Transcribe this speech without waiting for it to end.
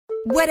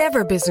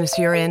Whatever business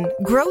you're in,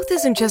 growth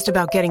isn't just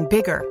about getting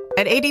bigger.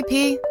 At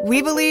ADP,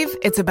 we believe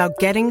it's about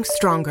getting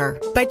stronger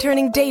by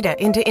turning data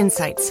into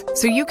insights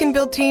so you can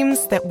build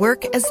teams that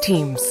work as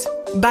teams.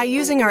 By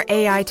using our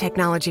AI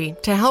technology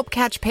to help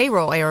catch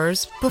payroll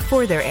errors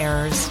before they're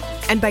errors.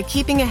 And by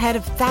keeping ahead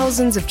of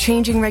thousands of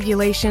changing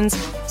regulations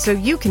so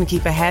you can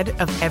keep ahead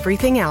of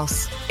everything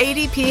else.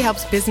 ADP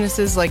helps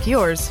businesses like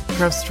yours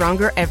grow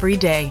stronger every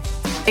day.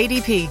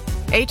 ADP,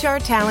 HR,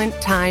 talent,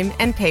 time,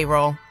 and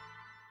payroll.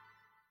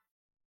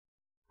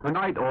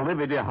 Tonight,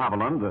 Olivia de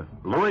Havilland,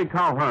 Louis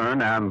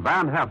Calhern, and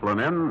Van Heflin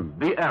in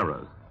The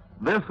Heiress.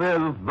 This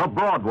is the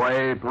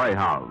Broadway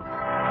Playhouse.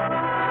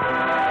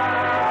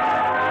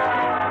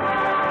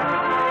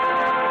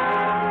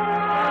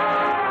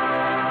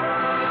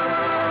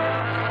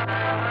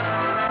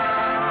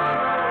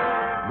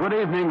 Good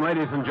evening,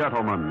 ladies and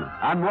gentlemen,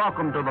 and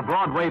welcome to the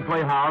Broadway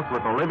Playhouse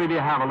with Olivia de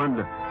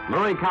Havilland,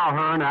 Louis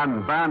Calhern,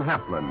 and Van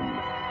Heflin.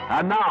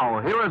 And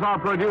now, here is our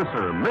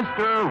producer,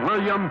 Mr.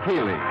 William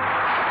Keeley.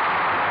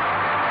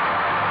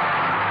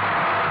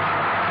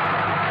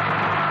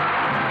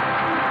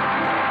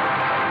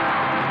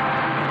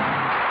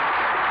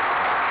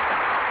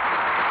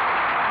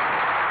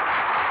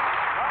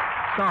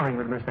 Starring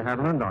with Mr.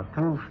 Havilland are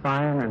two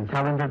fine and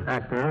talented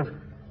actors,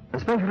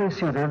 especially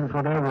suited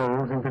for their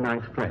roles in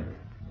tonight's play,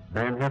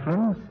 Van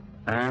Heflin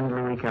and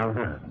Louis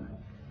Calhern.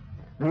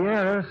 The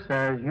Heiress,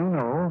 as you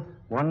know,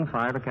 won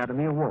 5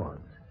 Academy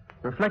Awards,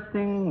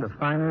 reflecting the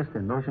finest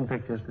in motion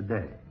pictures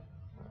today.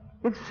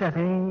 Its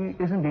setting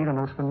is indeed a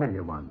most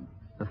familiar one,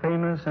 the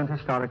famous and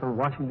historical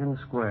Washington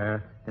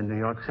Square in New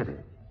York City.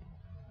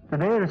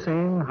 Today, the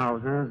same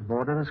houses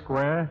border the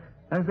square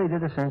as they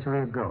did a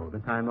century ago, the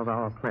time of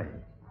our play.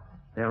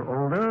 They're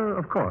older,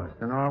 of course,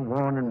 and are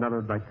worn and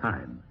mellowed by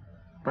time,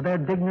 but their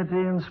dignity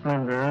and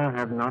splendor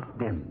have not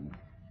dimmed.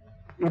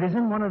 It is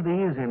in one of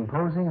these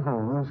imposing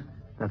homes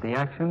that the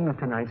action of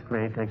tonight's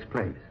play takes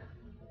place.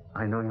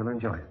 I know you'll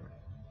enjoy it.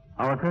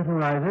 Our curtain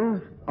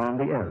rises on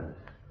The Heiress,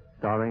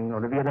 starring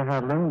Olivia de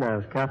Havilland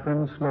as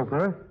Catherine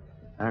Sloper,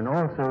 and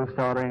also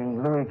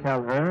starring Louis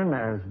Calhern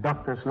as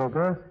Dr.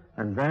 Sloper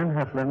and Van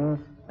Heflin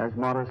as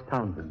Morris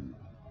Townsend.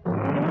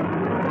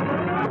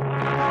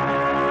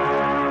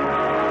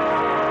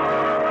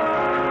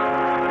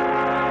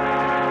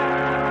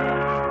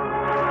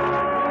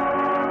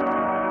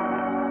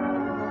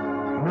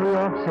 New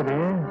York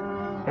City,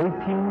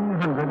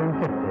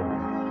 1850,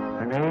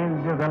 an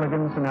age of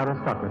elegance and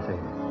aristocracy,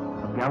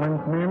 of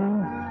gallant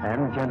men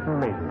and gentle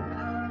ladies.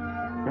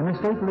 In the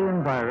stately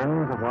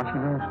environs of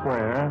Washington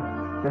Square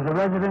is the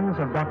residence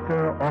of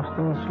Dr.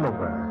 Austin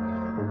Sloper,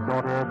 his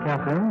daughter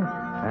Catherine,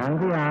 and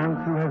the aunt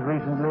who has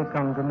recently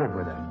come to live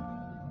with him.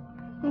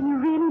 Then you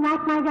really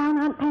like my gown,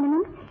 Aunt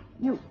Penniman?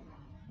 You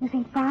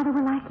think Father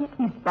will like it?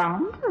 He's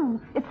bound to.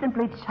 It's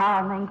simply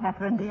charming,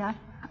 Catherine, dear.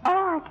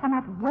 Oh, I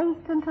cannot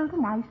wait until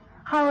tonight.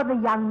 How the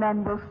young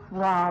men will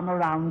swarm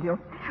around you.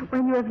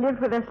 When you have lived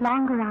with us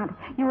longer, Aunt,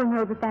 you will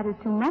know that is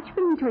too much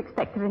for me to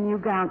expect of a new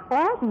gown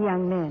or the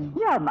young men.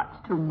 You're much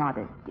too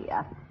modest,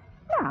 dear.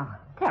 Now,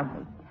 tell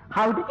me,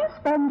 how did you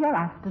spend your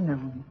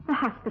afternoon? The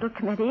hospital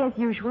committee, as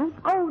usual.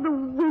 Oh, the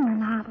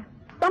women, Aunt.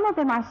 Some of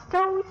them are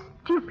so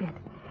stupid.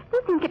 They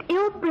think it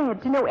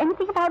ill-bred to know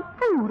anything about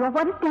food or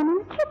what is done in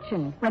the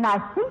kitchen. When I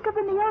think of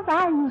the meals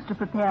I used to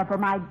prepare for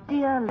my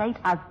dear late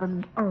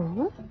husband.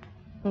 Oh?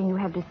 Then you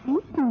have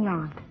deceived me,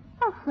 Aunt.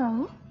 How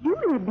so? You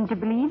led me to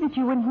believe that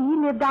you and he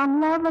lived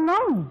on love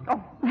alone.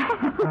 Oh.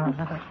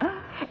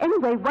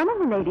 Anyway, one of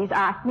the ladies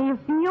asked me if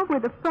you were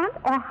the front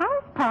or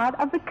hind part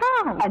of the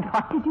cow. And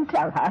what did you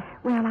tell her?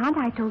 Well, Aunt,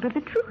 I told her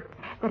the truth,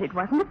 that it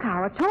wasn't a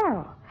cow at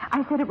all.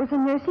 I said it was a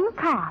nursing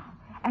calf.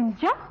 And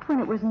just when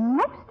it was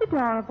most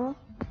adorable,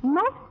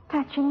 most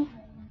touching,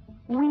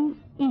 we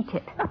eat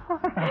it.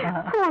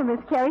 Poor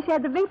Miss Carey, she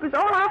had the vapors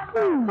all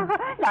afternoon.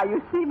 Now,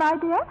 you see, my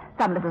dear,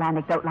 some little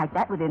anecdote like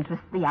that would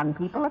interest the young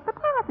people at the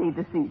party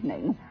this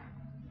evening.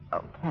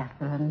 Oh,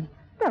 Catherine,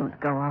 don't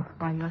go off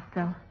by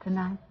yourself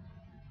tonight.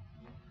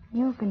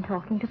 You've been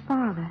talking to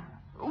Father.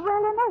 Well,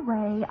 in a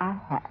way, I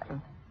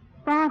have.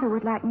 Father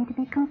would like me to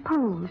be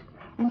composed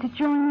and to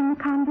join in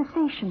the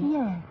conversation.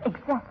 Yes,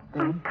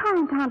 exactly. I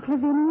can't, Aunt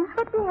Lavinia.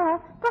 But, dear,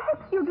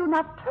 perhaps you do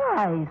not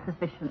try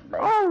sufficiently.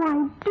 Oh,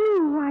 I do.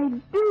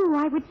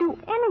 I would do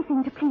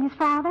anything to please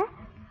Father.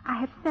 I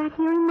have sat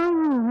here in my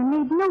room and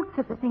made notes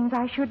of the things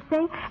I should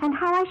say and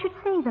how I should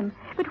say them.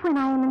 But when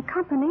I am in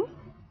company,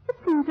 it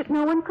seems that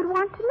no one could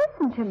want to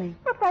listen to me.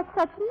 But that's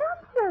such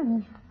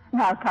nonsense.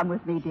 Now, come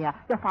with me, dear.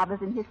 Your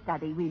father's in his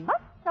study. We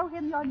must show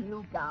him your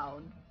new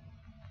gown.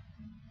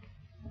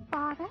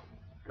 Father?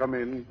 Come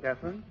in,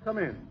 Catherine. Come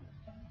in.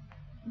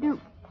 Do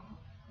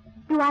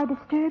I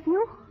disturb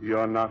you?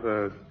 You're not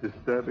a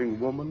disturbing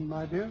woman,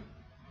 my dear.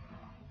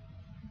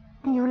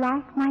 Do you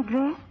like my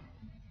dress?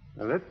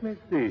 Now, let me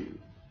see.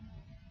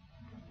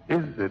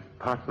 Is it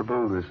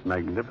possible this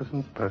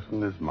magnificent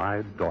person is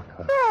my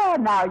daughter? Oh,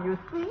 now you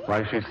see.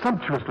 Why, she's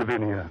sumptuous,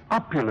 Lavinia.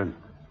 Opulent.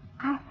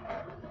 I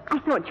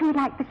thought you would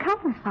like the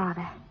color,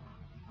 Father.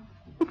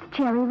 It's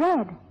cherry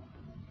red.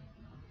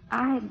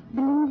 I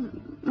believe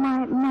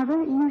my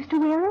mother used to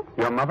wear it.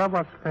 Your mother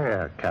was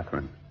fair,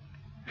 Catherine.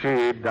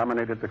 She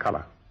dominated the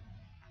color.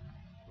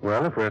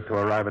 Well, if we're to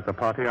arrive at the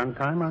party on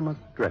time, I must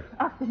dress.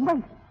 Austin,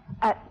 wait.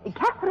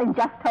 Catherine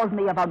just told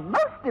me of a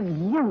most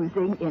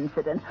amusing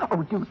incident.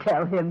 Oh, do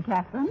tell him,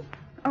 Catherine.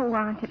 Oh,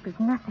 Aunt, it was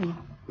nothing.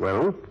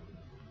 Well?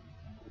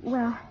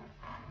 Well,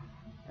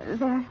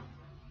 there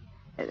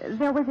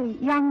was a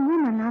young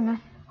woman on the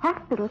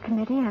hospital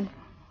committee,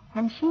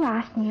 and she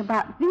asked me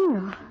about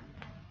veal.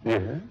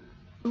 Yes?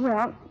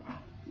 Well,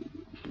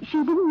 she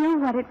didn't know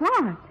what it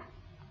was.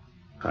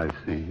 I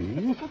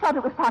see. She thought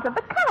it was part of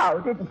the cow,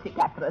 didn't she,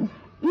 Catherine?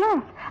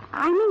 Yes.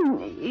 I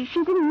mean,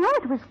 she didn't know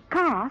it was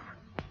calf.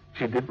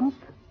 She didn't?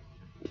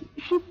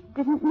 She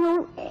didn't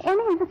know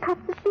any of the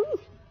cuts of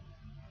beef.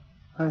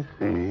 I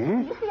see.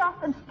 You see,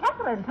 Austin,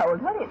 Catherine told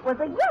her it was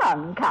a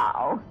young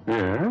cow.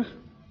 Yes?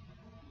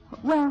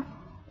 Well,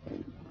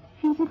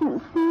 she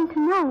didn't seem to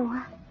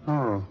know.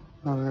 Oh,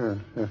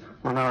 yes.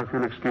 Well, now, if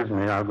you'll excuse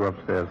me, I'll go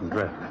upstairs and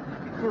dress.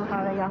 Do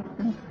hurry,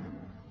 Austin.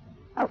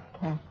 Oh,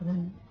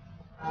 Catherine.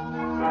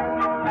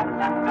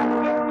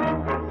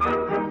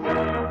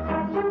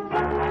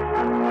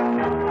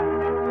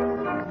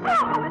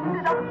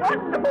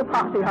 Wonderful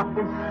party,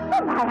 Austin.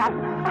 Oh, my,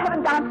 I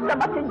haven't danced so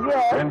much in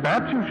years. Then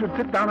perhaps you should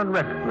sit down and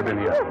rest,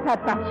 Lavinia. Yes,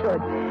 perhaps I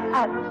should.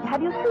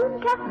 Have you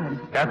seen Catherine?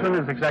 Catherine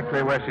is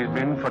exactly where she's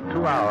been for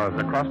 2 hours,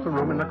 across the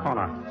room in the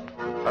corner.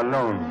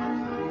 Alone.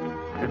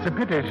 It's a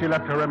pity she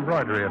left her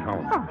embroidery at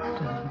home.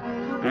 Austin.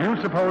 Do you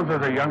suppose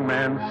there's a young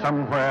man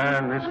somewhere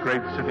in this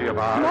great city of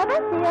ours? Never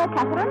fear,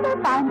 Catherine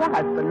will find a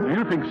husband. Do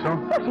you think so?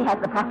 Well, she has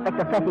the prospect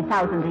of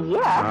 30,000 a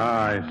year.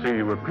 Ah, I see.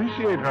 You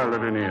appreciate her,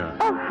 Lavinia.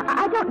 Oh,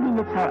 I don't mean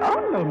it's her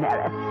only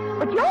merit,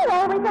 but you're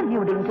always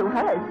alluding to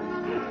her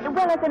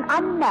as an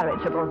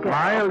unmarriageable girl.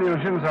 My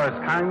illusions are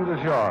as kind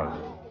as yours.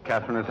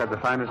 Catherine has had the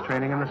finest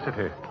training in the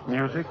city.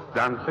 Music,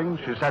 dancing.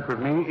 She sat with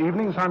me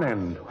evenings on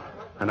end.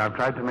 And I've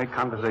tried to make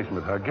conversation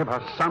with her, give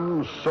her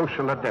some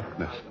social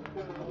adeptness.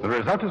 The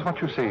result is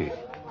what you see.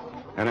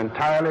 An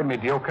entirely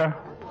mediocre,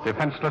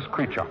 defenseless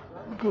creature.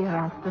 Dear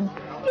Austin,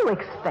 you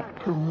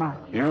expect too much.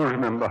 You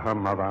remember her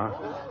mother?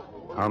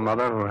 Our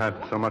mother who had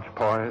so much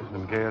poise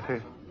and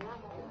gaiety?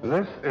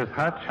 This is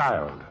her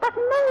child. But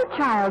no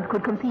child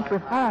could compete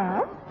with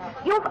her.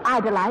 You've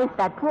idolized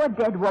that poor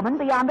dead woman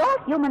beyond all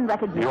human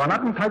recognition. You are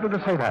not entitled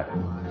to say that.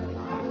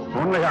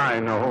 Only I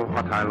know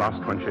what I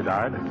lost when she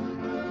died,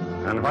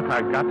 and what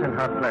I got in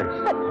her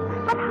place.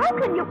 But how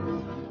can you...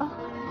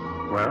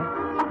 Well?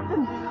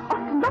 Austin,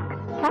 look,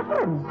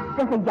 Catherine.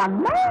 There's a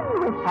young man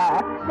with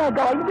her. They're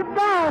going to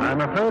dance.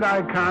 I'm afraid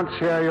I can't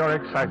share your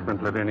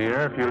excitement,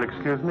 Lavinia. If you'll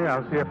excuse me,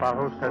 I'll see if our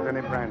host has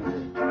any brandy.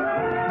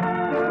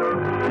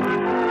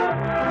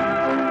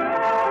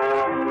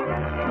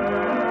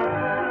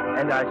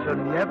 And I shall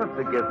never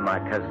forgive my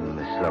cousin,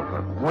 Miss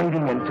Sloper,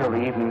 waiting until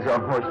the evening's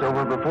almost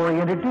over before he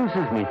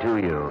introduces me to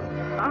you.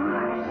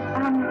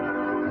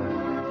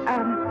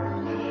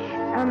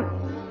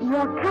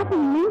 Your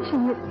cousin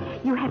mentioned that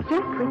you had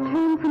just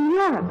returned from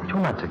Europe. 2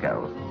 months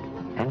ago.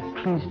 And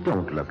please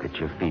don't look at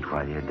your feet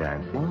while you're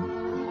dancing.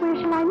 Where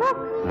shall I look?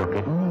 Look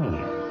at me.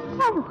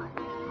 Oh.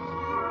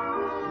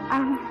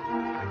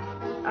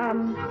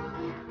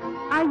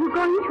 Are you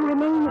going to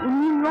remain in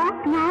New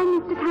York now,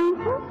 Mr.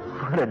 Townsend?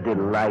 What a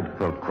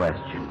delightful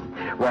question.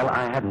 Well,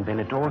 I hadn't been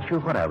at all sure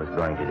what I was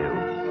going to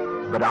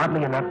do. But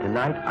oddly enough,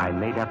 tonight I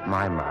made up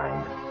my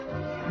mind.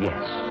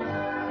 Yes,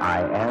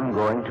 I am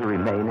going to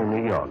remain in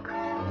New York.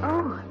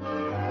 Oh,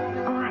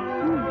 I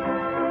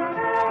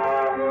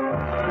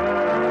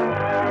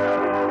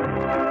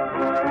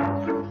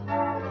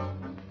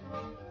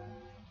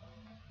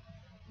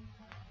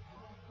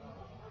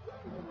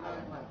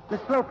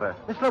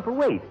Miss Sloper,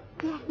 wait.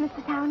 Yes,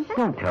 Mr. Townsend?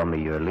 Don't tell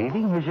me you're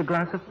leaving. Here's your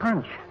glass of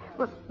punch.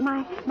 Well,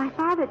 my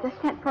father just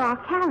sent for our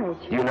carriage.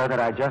 You know that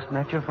I just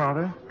met your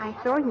father? I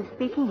saw you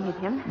speaking with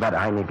him. But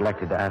I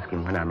neglected to ask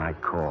him when I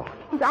might call.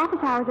 His office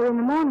hours are in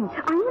the morning.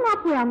 Are you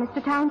not well,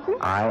 Mr. Townsend?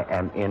 I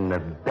am in the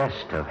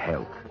best of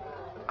health.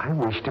 I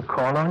wish to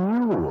call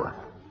on you.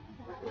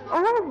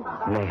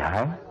 Oh. May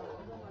I?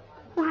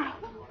 Why,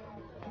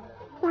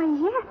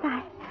 yes,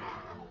 I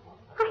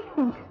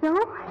think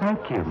so.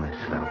 Thank you, Miss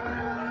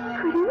Sloper.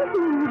 Good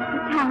evening,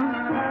 Mr.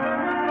 Townsend.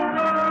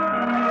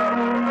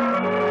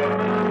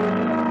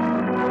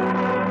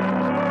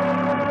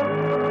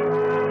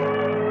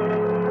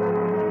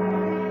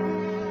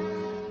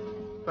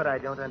 But I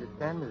don't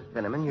understand, Miss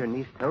Cinnamon. Your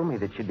niece told me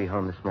that she'd be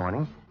home this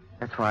morning.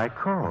 That's why I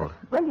called.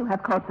 Well, you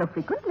have called so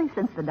frequently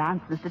since the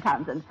dance, Mr.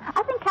 Townsend.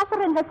 I think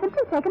Catherine has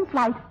simply taken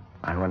flight.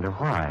 I wonder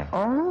why.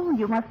 Oh,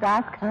 you must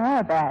ask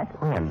her that.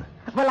 When?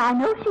 Well, I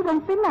know she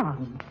won't be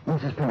long.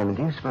 Mrs. Cinnamon,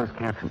 do you suppose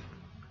Catherine...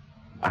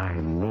 I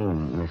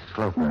mean, Miss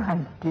Sloper. My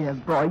dear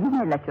boy, you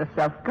may let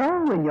yourself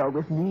go when you're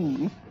with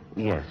me.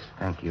 Yes,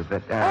 thank you,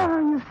 but, Oh,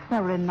 you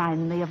so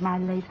remind me of my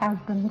late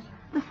husband.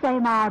 The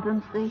same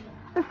ardency,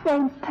 the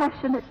same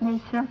passionate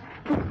nature,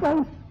 the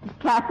same...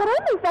 Catherine,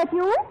 is that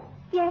you?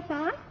 Yes,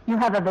 Aunt? You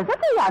have a visitor,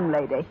 young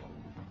lady.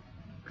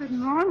 Good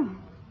morning.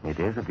 It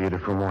is a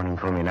beautiful morning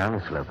for me now,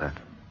 Miss Sloper.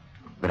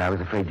 But I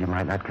was afraid you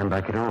might not come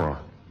back at all.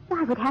 Well,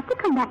 I would have to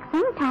come back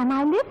sometime.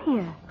 I live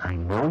here. I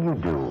know you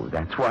do.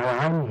 That's why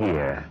I'm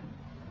here.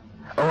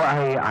 Oh,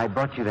 I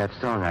brought you that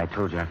song I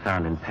told you I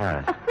found in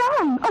Paris. A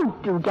song? Oh,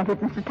 do get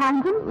it, Mr.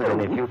 Townsend. Well,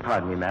 if you'll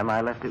pardon me, ma'am,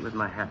 I left it with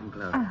my hat and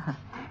gloves.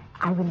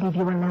 I will leave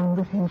you alone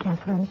with him,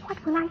 Catherine.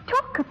 What will I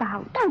talk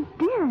about? Oh,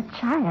 dear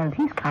child,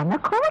 he's kind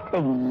of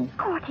courting.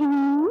 Courting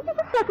you? It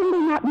was certainly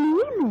not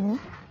me, miss.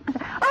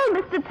 Oh,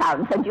 Mr.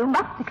 Townsend, you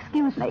must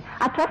excuse me.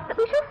 I trust that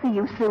we shall see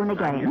you soon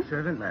again. Your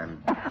servant,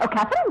 ma'am. Oh,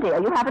 Catherine, dear,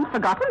 you haven't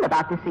forgotten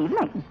about this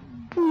evening.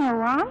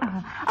 No,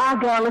 I? Our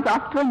girl is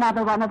off to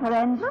another one of her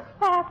endless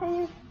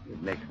parties.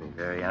 It makes me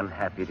very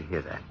unhappy to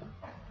hear that.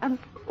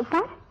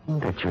 What?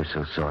 That you're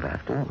so sought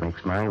after. It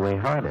makes my way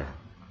harder.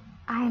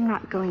 I am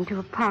not going to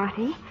a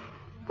party.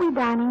 We're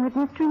dining with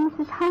Mr. and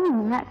Mrs.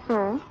 Hunman, that's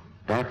all.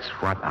 That's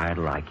what I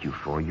like you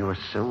for. You're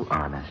so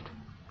honest.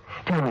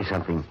 Tell me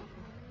something.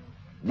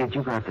 Did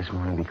you go out this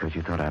morning because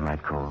you thought I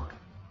might call?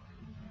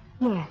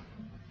 Yes.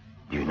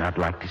 Do you not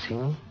like to see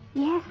me?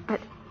 Yes,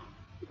 but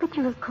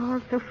you have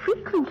called so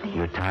frequently.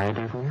 You're tired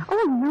of me?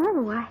 Oh,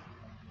 no,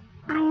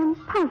 I am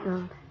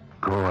puzzled.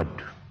 Good.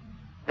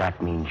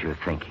 That means you're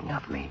thinking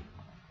of me.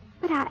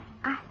 But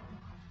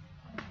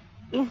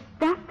is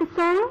that the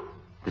song?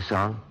 The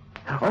song?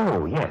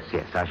 Oh, yes.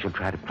 I shall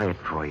try to play it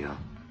for you.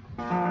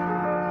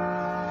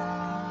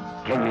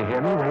 Can you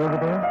hear me way over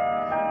there?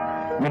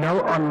 You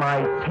know, on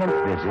my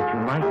 10th visit, you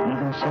might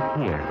even sit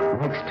here,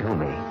 next to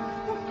me.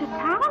 Mr.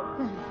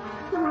 Townsend,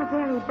 you are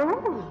very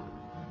bold.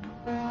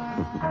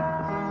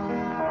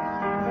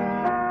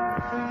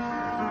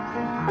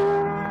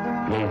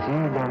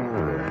 Plaisir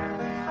d'amour.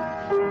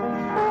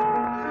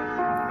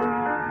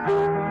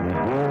 Ne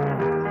viens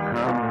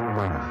comme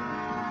moi.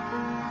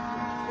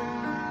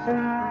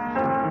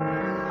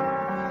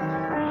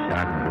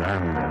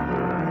 Chagrin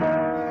d'amour.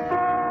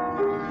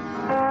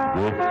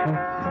 De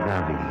toute la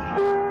vie.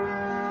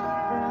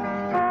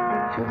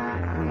 Toute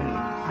la vie.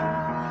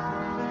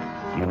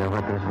 Do you know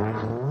what those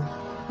words mean?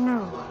 No.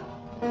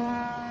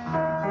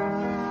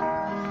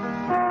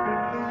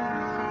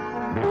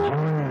 The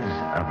joys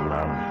of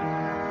love.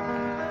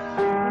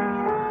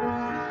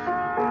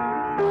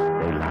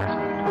 They last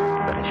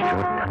but a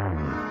short time.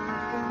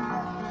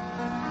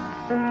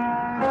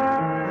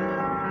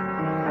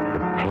 The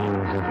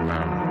pains of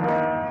love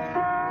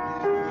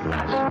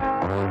last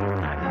all your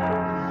life.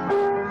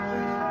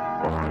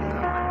 All your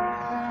life.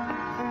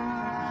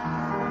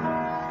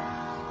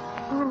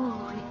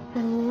 Oh, it's a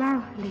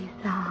lovely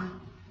song.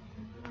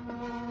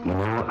 You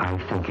know, I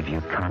think of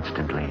you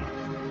constantly.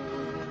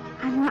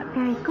 I'm not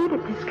very good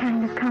at this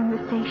kind of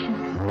conversation.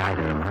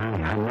 Neither am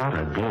I. I'm not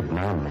a dead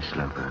man, Miss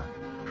Sloper.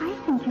 I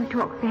think you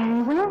talk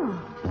very well.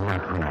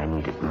 Not when I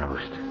need it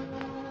most.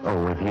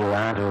 Oh, with your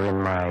aunt or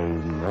in my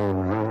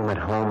own room at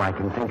home, I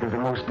can think of the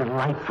most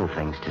delightful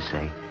things to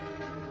say.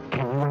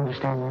 Can you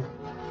understand that?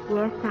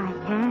 Yes, I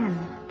can.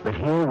 But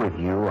here with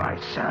you, I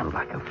sound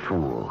like a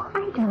fool.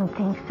 I don't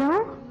think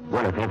so.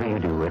 Well, if ever you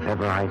do, if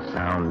ever I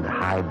sound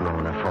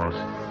high-blown or false,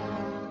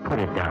 put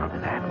it down to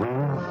that, will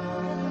you?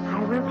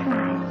 I will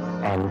try.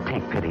 And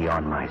take pity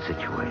on my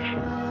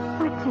situation.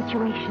 What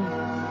situation?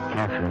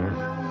 Catherine,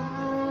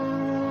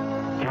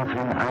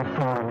 I've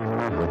fallen in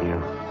love with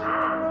you.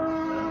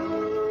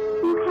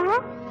 You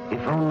have?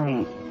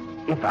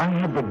 If I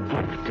had the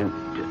gift to...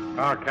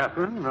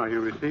 Catherine, are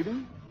you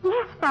receding?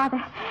 Yes,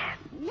 Father.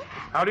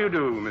 How do you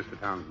do, Mr.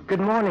 Townsend? Good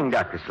morning,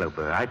 Dr.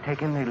 Sloper. I've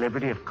taken the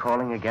liberty of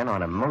calling again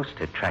on a most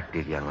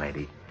attractive young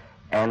lady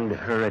and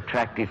her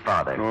attractive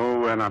father.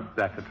 Oh, we're not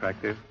that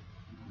attractive.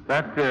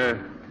 That's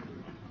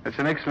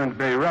an excellent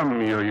bay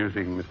rum you're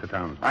using, Mr.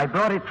 Townsend. I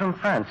brought it from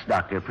France,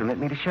 Doctor. Permit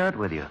me to share it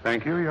with you.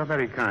 Thank you. You're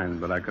very kind,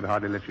 but I could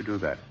hardly let you do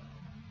that.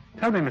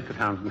 Tell me, Mr.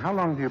 Townsend, how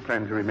long do you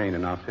plan to remain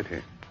in our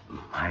city?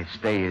 My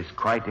stay is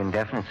quite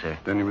indefinite, sir.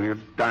 Then will you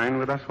dine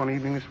with us one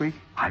evening this week?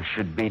 I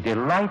should be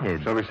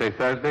delighted. Shall we say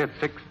Thursday at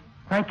 6?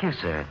 Thank you,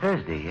 sir.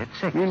 Thursday at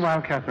 6.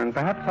 Meanwhile, Catherine,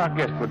 perhaps our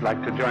guest would like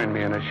to join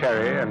me in a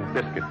sherry and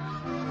biscuits.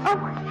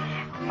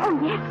 Oh,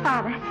 yes,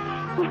 Father.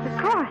 Yes, of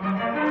course.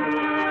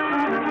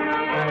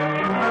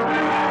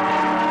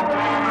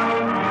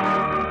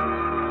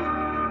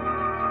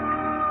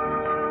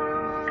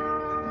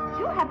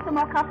 Have some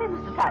more coffee,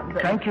 Mr.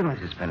 Townsend? Thank you,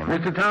 Mrs.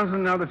 Penniman. Mr.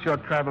 Townsend, now that your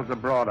travels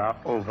abroad are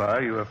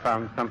over, you have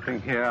found something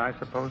here, I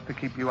suppose, to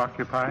keep you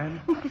occupied?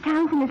 Mr.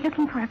 Townsend is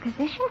looking for a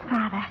position,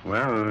 Father.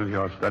 Well,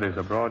 your studies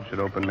abroad should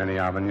open many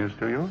avenues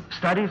to you.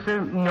 Study,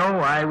 sir?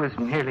 No, I was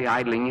merely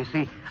idling. You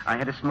see, I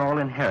had a small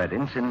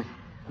inheritance, and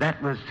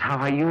that was how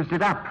I used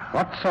it up.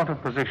 What sort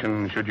of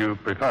position should you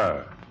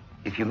prefer?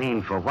 If you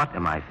mean for what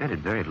am I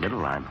fitted, very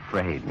little, I'm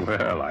afraid.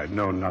 Well, I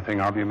know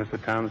nothing of you,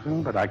 Mr.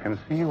 Townsend, but I can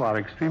see you are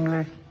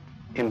extremely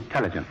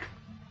intelligent.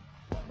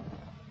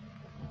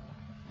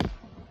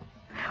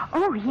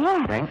 Oh,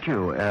 yes. Thank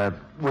you.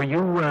 Were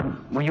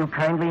you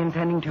kindly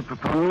intending to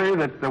propose? Only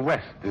that the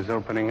West is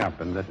opening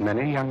up and that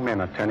many young men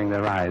are turning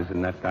their eyes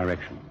in that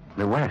direction.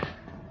 The West?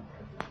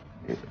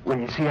 Well,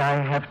 you see, I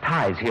have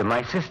ties here.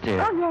 My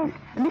sister... Oh, yes.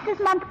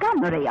 Mrs.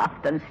 Montgomery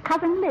Austin.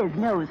 Cousin Liz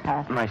knows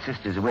her. My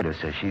sister's a widow,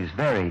 sir. She's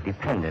very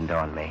dependent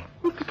on me.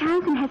 Mr.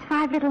 Townsend has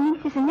 5 little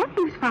nieces and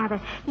nephews,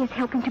 Father. He is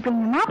helping to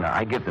bring them up. Now,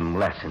 I give them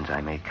lessons.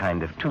 I'm a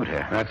kind of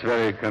tutor. That's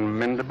very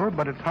commendable,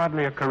 but it's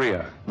hardly a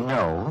career.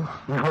 No,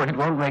 it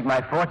won't make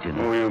my fortune.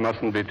 Oh, you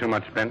mustn't be too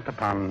much bent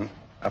upon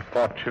a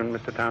fortune,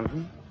 Mr.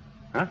 Townsend.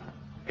 Huh?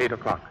 8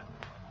 o'clock.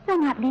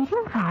 You're not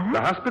leaving, Father.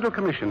 The hospital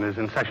commission is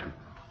in session.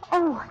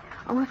 Oh,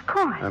 of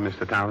course.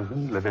 Mr.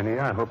 Townsend,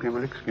 Lavinia, I hope you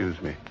will excuse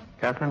me.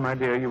 Catherine, my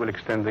dear, you will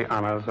extend the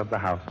honors of the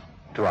house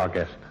to our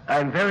guest.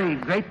 I'm very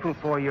grateful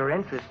for your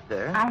interest,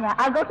 sir.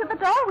 I'll go to the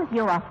door with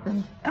you,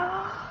 Austin.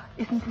 Oh,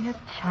 isn't he a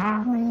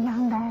charming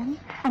young man?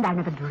 And I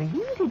never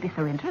dreamed he'd be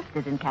so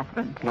interested in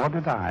Catherine. Nor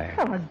did I.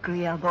 So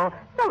agreeable,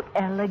 so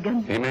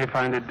elegant. He may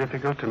find it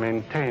difficult to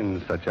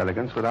maintain such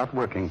elegance without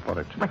working for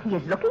it. But he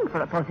is looking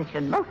for a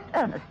position most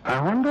earnestly. I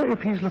wonder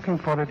if he's looking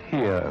for it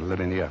here,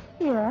 Lavinia.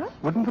 Here?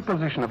 Wouldn't the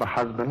position of a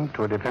husband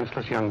to a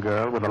defenseless young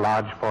girl with a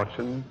large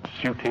fortune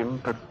suit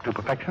him to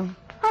perfection?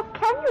 How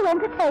can you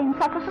entertain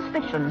such a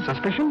suspicion?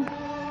 Suspicion?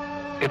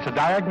 It's a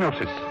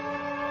diagnosis.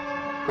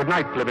 Good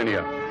night,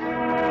 Lavinia.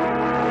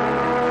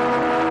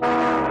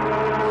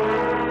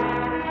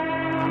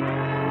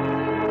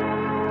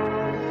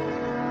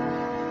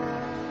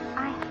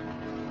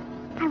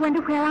 I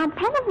wonder where Aunt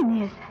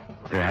Penniman is.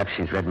 Perhaps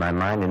she's read my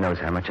mind and knows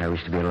how much I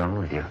wish to be alone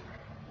with you.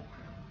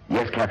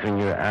 Yes, Catherine,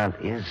 your aunt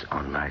is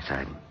on my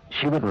side.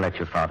 She wouldn't let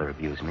your father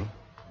abuse me.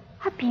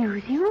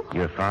 Abuse you?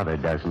 Your father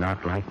does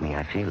not like me.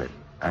 I feel it.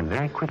 I'm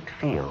very quick to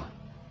feel.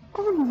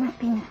 Oh, you must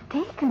be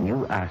mistaken.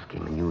 You ask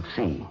him and you'll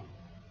see.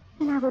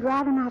 Then I would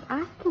rather not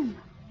ask him.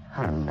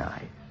 How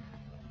nice.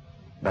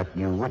 But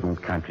you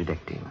wouldn't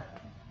contradict him.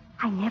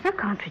 I never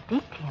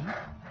contradict him.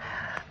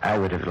 I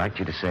would have liked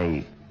you to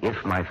say,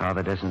 if my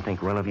father doesn't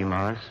think well of you,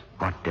 Morris,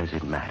 what does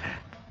it matter?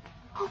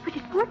 Oh, but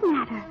it would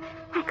matter.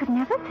 I could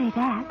never say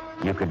that.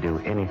 You could do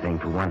anything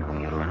for one whom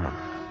you love.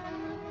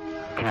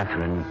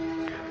 Catherine,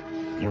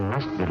 you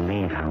must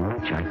believe how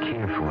much I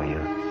care for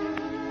you.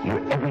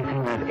 You're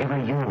everything I've ever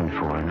yearned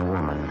for in a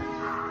woman.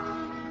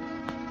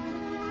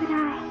 But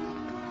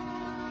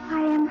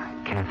I am...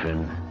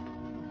 Catherine,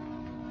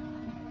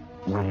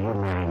 will you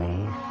marry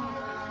me?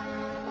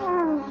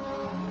 Oh,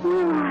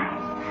 my.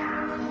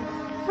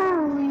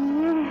 Oh,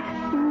 yes,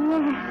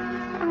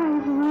 I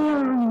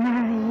will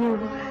marry you.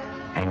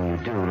 And you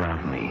do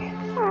love me?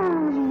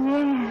 Oh,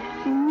 yes,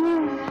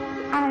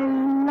 I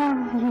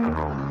love you.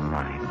 Oh,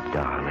 my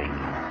darling.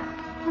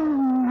 Oh,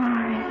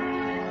 Morris.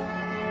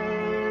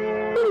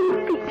 Please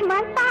speak to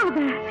my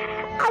father.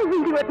 I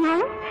will do it,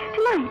 Morris.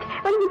 Tonight,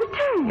 when he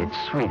returns. It's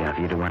sweet of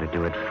you to want to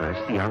do it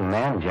first. The young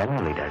man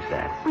generally does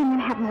that. Women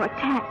have more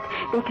tact.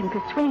 They can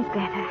persuade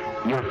better.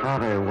 Your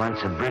father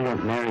wants a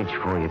brilliant marriage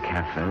for you,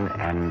 Catherine,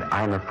 and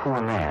I'm a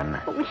poor man.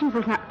 Oh, he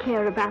will not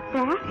care about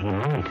that. He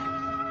might.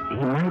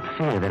 He might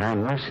fear that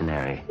I'm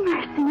mercenary.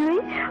 Mercenary?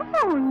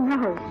 Oh,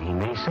 no. He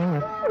may say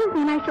it. Well,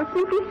 then I shall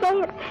simply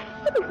say it.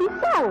 It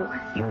isn't so.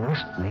 You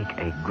must make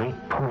a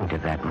great point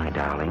of that, my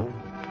darling.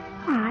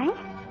 Why?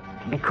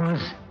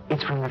 Because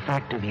it's from the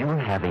fact of your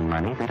having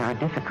money that our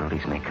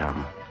difficulties may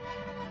come.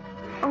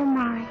 Oh,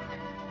 Morris.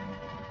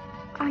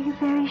 Are you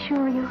very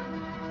sure you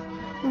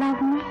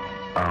love me?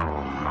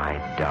 Oh, my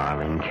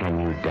darling, can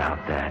you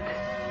doubt that?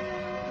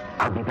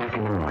 I'll be back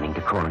in the morning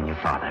to call on your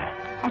father.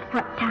 At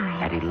what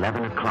time? At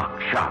 11 o'clock,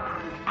 sharp.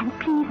 And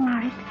please,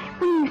 Morris,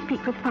 when you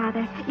speak with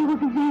Father, you will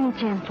be very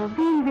gentle,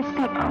 very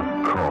respectful.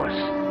 Of course.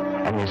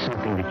 And there's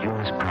something that you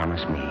must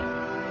promise me.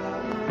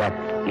 That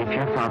if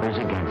your father's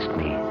against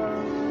me,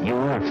 you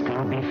will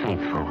still be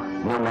faithful,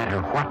 no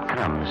matter what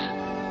comes.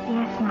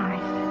 Yes,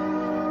 Morris.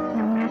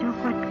 No matter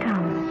what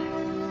comes.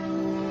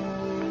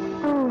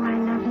 Oh, I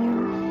love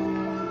you.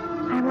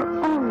 I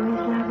will always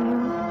love you.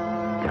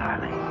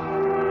 Darling.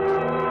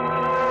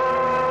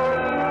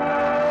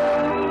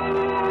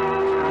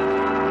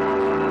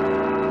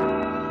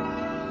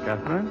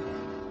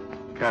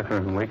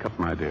 Catherine, wake up,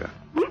 my dear.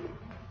 Yes?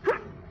 Huh?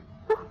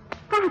 Oh,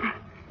 Father.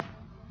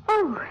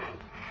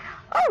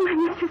 Oh, I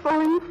must have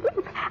fallen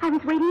asleep. I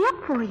was waiting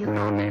up for you.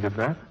 No need of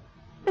that.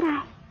 But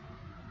I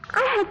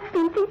had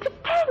something to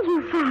tell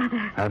you,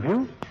 Father. Have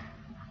you?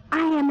 I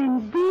am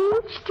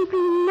engaged to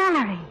be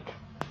married.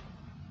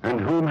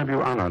 And whom have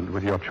you honored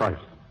with your choice?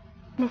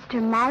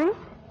 Mr. Morris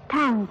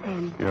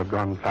Townsend. You've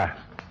gone fast.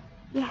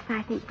 Yes,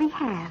 I think we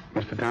have.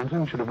 Mr.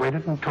 Townsend should have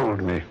waited and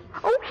told me.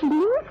 Oh, he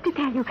means to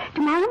tell you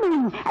tomorrow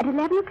morning at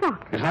 11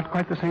 o'clock. Is that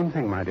quite the same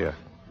thing, my dear?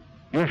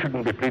 You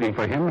shouldn't be pleading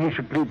for him. He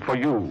should plead for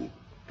you.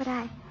 But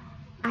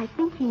I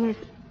think he is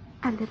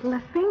a little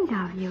afraid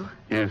of you.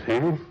 Is he?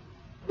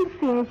 He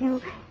fears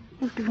you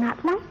do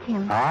not like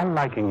him. Our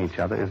liking each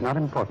other is not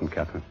important,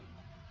 Catherine.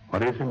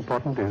 What is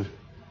important is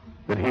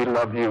that he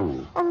love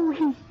you. Oh,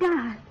 he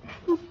does.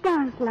 He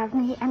does love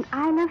me, and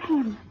I love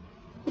him.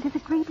 It is a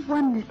great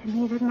wonder to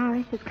me that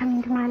Morris has come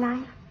into my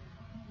life.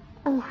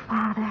 Oh,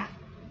 Father,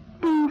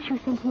 don't you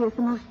think he is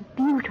the most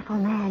beautiful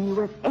man you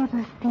have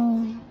ever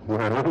seen?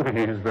 Well,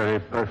 he is very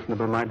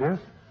personable, my dear.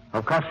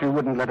 Of course, you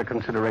wouldn't let a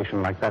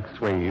consideration like that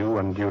sway you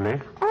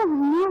unduly. Oh,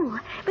 no.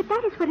 But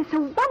that is what is so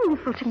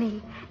wonderful to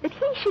me, that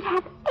he should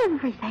have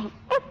everything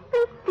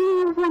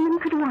a woman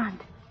could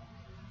want.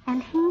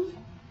 And he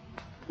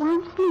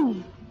wants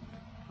me.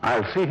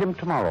 I'll see him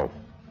tomorrow.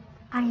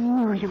 I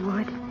knew you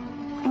would.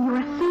 And you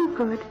are so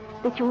good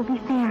that you will be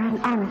fair and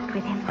honest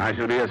with him. I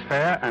shall be as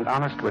fair and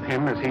honest with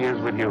him as he is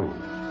with you.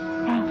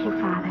 Thank you,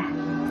 Father.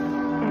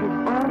 That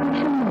is all we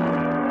shall know.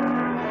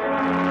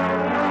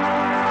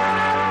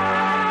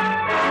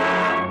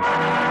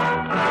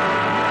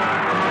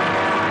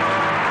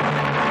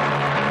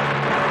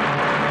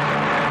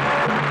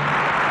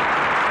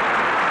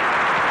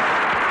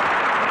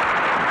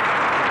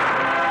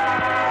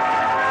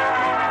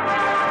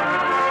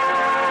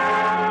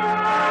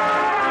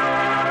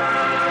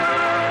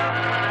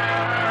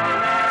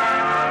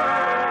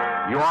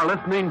 You are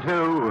listening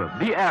to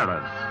The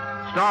Heiress,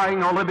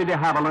 starring Olivia de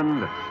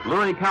Havilland,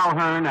 Louis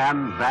Calhern,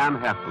 and Van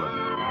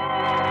Heflin.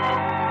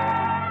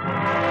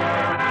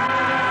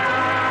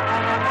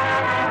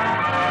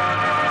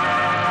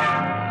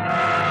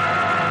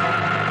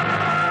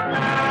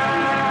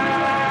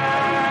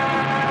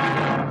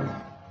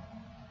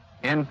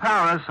 In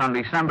Paris on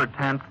December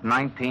 10th,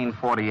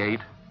 1948,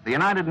 the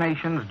United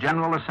Nations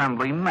General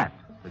Assembly met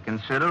to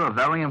consider a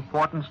very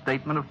important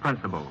statement of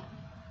principles,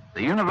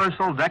 the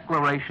Universal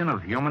Declaration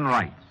of Human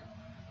Rights.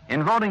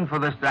 In voting for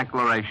this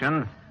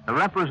declaration, the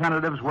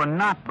representatives were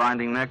not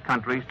binding their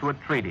countries to a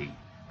treaty.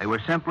 They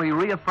were simply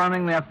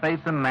reaffirming their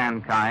faith in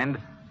mankind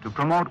to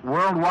promote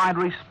worldwide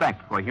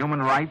respect for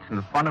human rights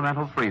and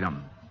fundamental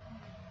freedom.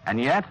 And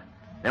yet,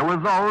 there were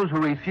those who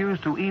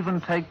refused to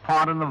even take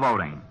part in the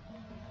voting.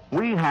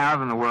 We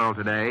have in the world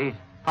today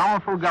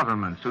powerful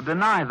governments who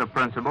deny the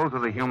principles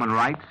of the human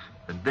rights,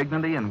 the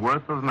dignity and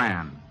worth of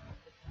man.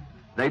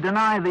 They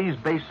deny these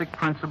basic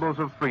principles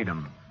of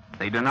freedom.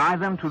 They deny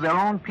them to their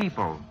own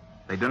people.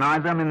 They deny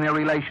them in their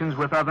relations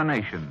with other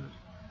nations.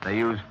 They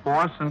use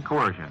force and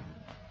coercion.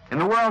 In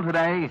the world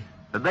today,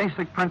 the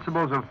basic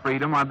principles of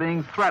freedom are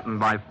being threatened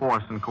by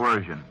force and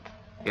coercion.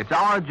 It's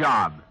our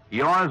job,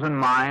 yours and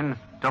mine,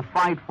 to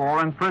fight for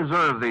and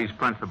preserve these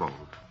principles.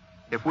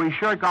 If we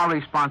shirk our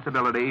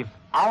responsibility,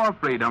 our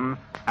freedom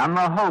and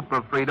the hope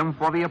of freedom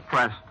for the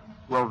oppressed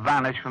will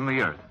vanish from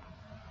the earth.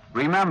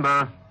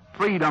 Remember,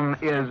 freedom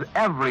is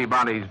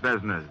everybody's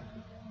business.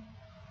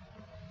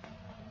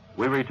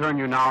 We return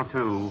you now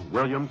to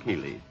William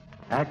Keighley.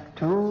 Act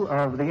 2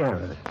 of The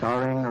Heiress,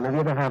 starring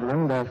Olivia de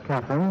Havilland as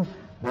Catherine,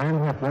 Van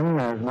Heflin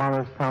as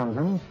Morris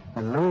Townsend,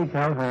 and Louis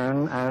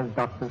Calhern as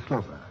Dr.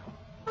 Sloper.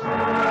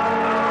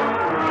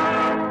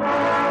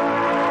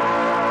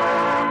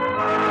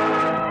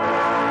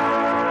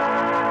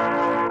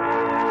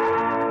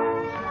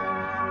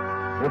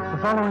 It's the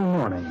following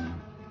morning.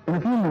 In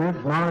a few minutes,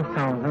 Morris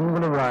Townsend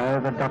will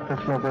arrive at Dr.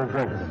 Sloper's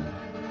residence.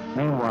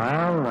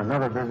 Meanwhile,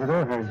 another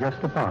visitor has just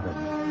departed.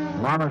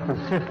 Morris's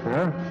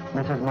sister,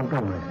 Mrs.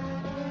 Montgomery.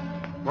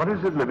 What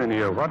is it,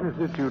 Lavinia? What is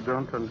it you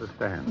don't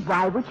understand?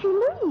 Why would she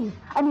leave?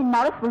 I mean,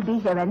 Morris will be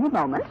here any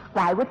moment.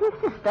 Why would his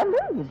sister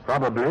leave?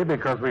 Probably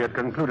because we had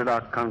concluded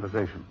our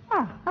conversation.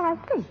 Oh, I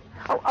see.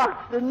 Oh,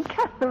 Austin,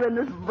 Catherine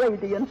is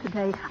radiant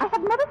today. I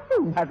have never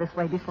seen her this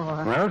way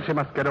before. Well, she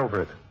must get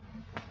over it.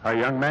 Her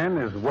young man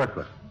is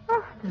worthless.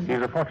 Austin.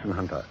 He's a fortune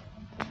hunter.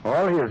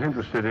 All he is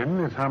interested in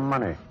is her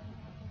money.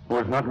 Well,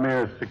 it's not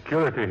mere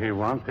security he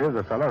wants. Here's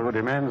a fellow who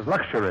demands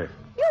luxury.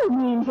 You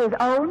mean his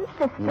own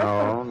sister?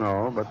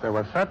 No, but there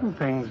were certain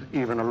things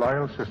even a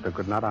loyal sister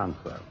could not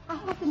answer. I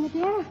have in the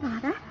dairy,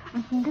 Father,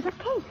 and some little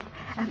cakes.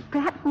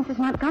 Perhaps Mrs.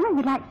 Montgomery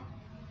would like...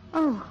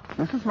 Oh,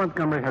 Mrs.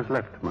 Montgomery has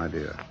left, my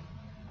dear.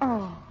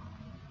 oh.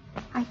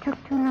 I took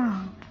too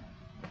long.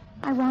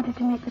 I wanted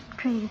to make the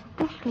tray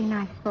especially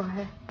nice for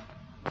her.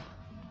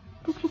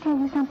 Did she tell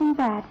you something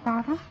bad,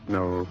 Father?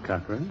 No,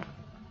 Catherine?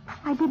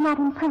 I did not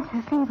impress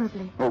her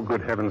favorably. Oh,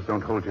 good heavens,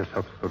 don't hold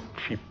yourself so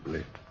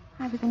cheaply.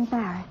 I was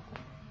embarrassed.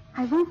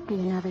 I won't be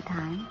another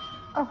time.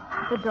 Oh,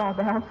 the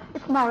doorbell.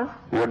 It's Morris.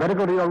 You had better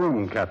go to your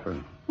room,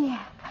 Catherine.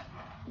 Yes.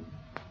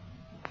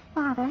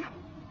 Father,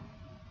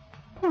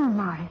 tell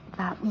Morris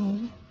about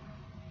me.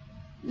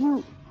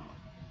 You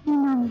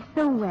know me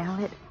so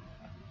well.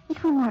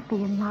 It will not be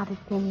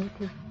immodest in you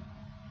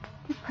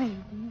to praise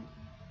me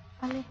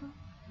a little.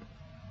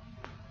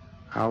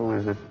 How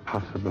is it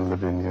possible,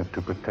 Lavinia,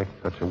 to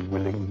protect such a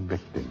willing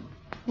victim?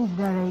 Be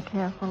very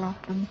careful,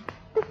 Austin.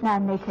 This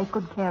man may take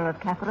good care of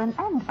Catherine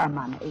and her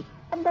money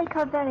and make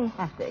her very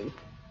happy.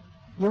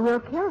 You will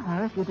kill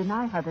her if you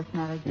deny her this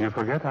marriage. You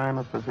forget I am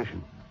a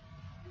physician.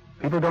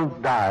 People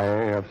don't die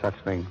of such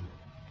things.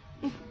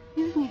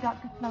 Excuse me,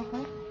 Dr.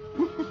 Sloper.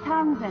 Mr.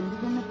 Townsend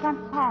is in the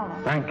front parlor.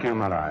 Thank you,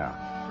 Maria.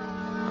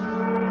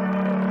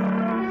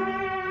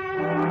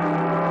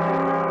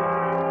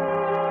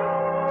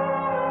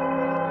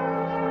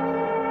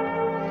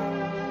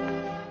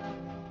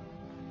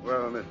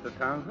 Well, Mr.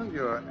 Townsend,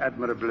 you're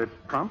admirably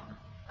prompt.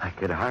 I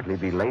could hardly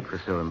be late for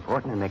so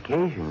important an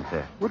occasion,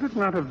 sir. Would it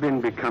not have been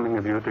becoming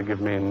of you to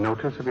give me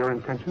notice of your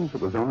intentions?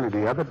 It was only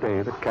the other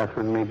day that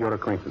Catherine made your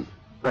acquaintance.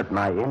 But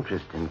my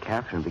interest in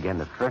Catherine began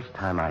the first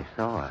time I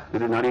saw her.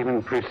 Did it not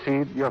even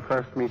precede your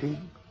first meeting?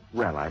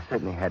 Well, I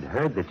certainly had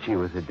heard that she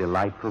was a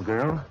delightful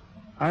girl.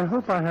 I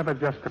hope I have a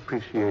just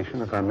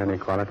appreciation of her many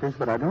qualities,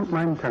 but I don't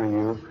mind telling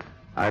you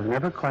I've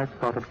never quite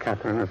thought of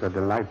Catherine as a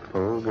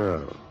delightful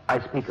girl. I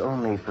speak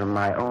only from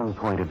my own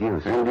point of view,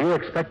 sir. And do you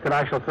expect that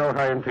I shall throw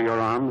her into your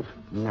arms?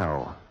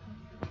 No.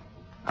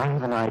 I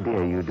have an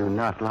idea you do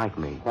not like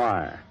me.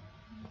 Why?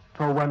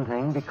 For one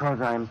thing,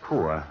 because I'm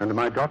poor. And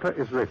my daughter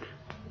is rich.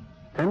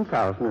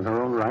 10,000 in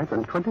her own right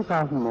and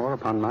 20,000 more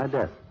upon my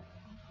death,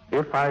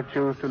 if I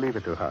choose to leave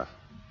it to her.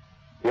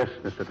 Yes,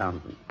 Mr.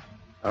 Townsend.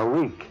 A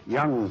weak,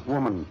 young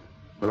woman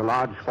with a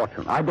large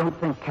fortune. I don't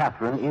think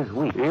Catherine is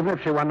weak. Even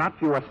if she were not,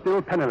 you are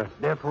still penniless.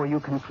 Therefore, you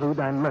conclude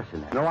I'm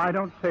mercenary. No, I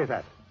don't say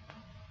that.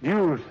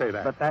 You say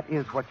that. But that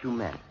is what you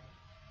meant.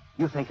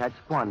 You think I'd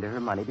squander her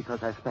money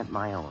because I spent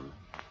my own.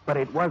 But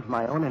it was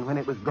my own, and when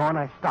it was gone,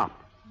 I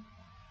stopped.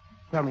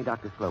 Tell me,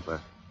 Dr. Sloper,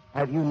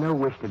 have you no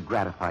wish to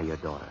gratify your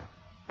daughter?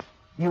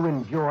 You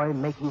enjoy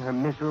making her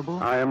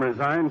miserable? I am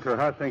resigned to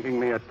her thinking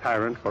me a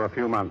tyrant for a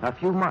few months. A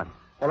few months?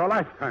 For a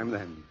lifetime,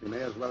 then. She may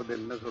as well be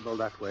miserable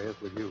that way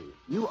as with you.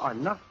 You are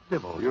not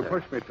civil, You sir.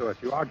 push me to it.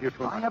 You argue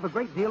too much. I have a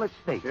great deal at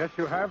stake. Yes,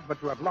 you have, but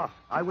you have lost.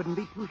 I wouldn't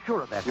be too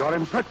sure of that. You're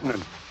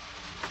impertinent.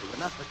 If it were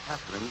not for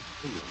Catherine's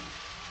feelings,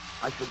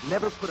 I should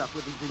never put up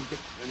with these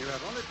indictments. Then you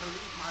have only to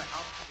leave my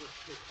house to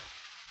escape.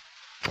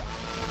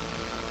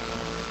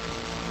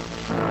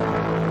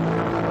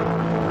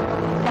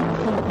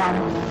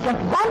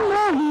 Just one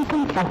more week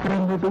and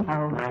Catherine will be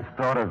home. I've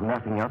thought of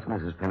nothing else,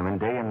 Mrs. Penniman,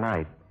 day and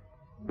night.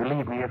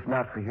 Believe me, if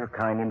not for your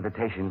kind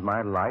invitations,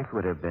 my life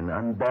would have been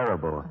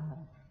unbearable.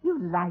 You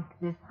like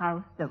this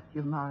house, don't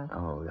you, Morris?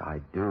 Oh, I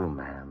do,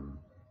 ma'am.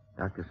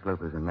 Dr.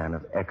 Sloper's a man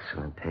of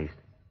excellent taste.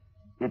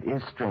 It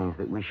is strange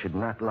that we should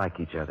not like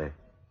each other.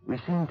 We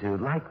seem to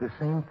like the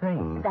same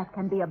things. That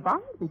can be a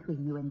bond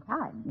between you in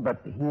time.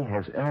 But he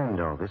has earned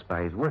all this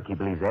by his work. He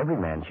believes every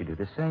man should do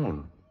the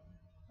same.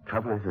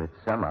 Trouble is that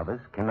some of us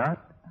cannot.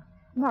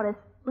 Morris,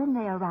 when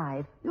they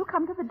arrive, you'll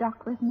come to the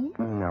dock with me?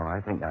 No,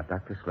 I think not.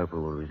 Dr. Sloper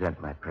will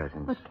resent my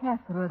presence. But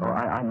Catherine... Oh,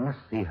 I must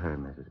see her,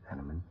 Mrs.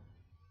 Penniman.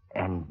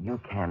 And you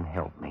can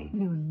help me.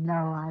 You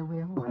know I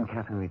will. When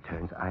Catherine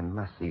returns, I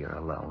must see her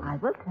alone. I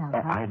will tell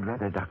her. I'd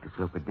rather Dr.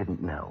 Sloper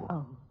didn't know.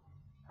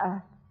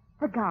 Oh.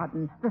 The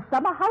garden. The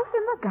summer house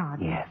in the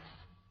garden. Yes.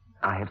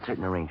 I have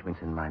certain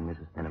arrangements in mind,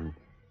 Mrs. Penniman.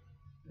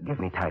 Give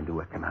me time to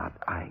work them out.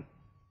 I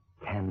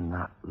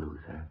cannot lose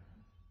her.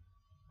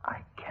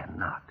 I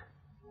cannot.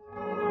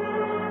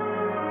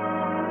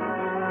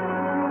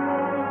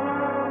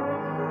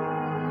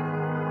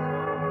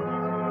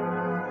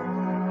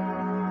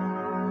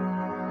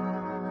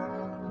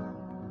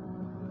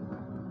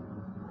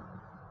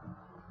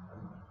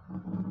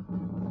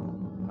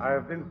 I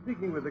have been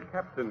speaking with the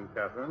captain,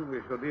 Catherine.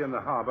 We shall be in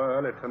the harbor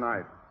early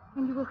tonight.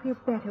 And you will feel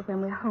better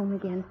when we're home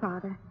again,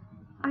 Father.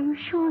 Are you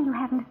sure you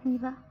haven't a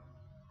fever?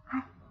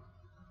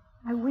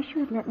 I wish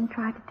you had let me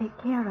try to take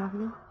care of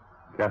you.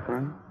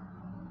 Catherine,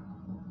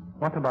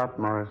 what about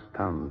Morris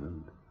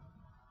Townsend?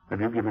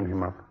 Have you given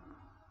him up?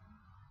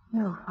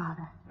 No,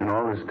 Father. In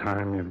all this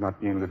time, you've not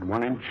yielded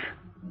 1 inch?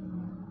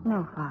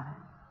 No, Father.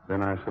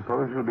 Then I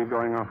suppose you'll be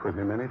going off with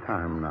him any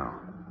time now.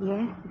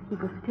 Yes, if he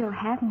will still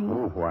have me.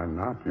 Oh, why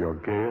not? Your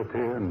gaiety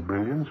and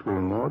brilliance will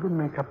more than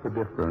make up the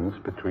difference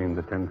between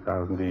the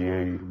 10,000 a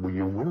year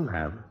you will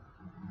have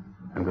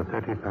and the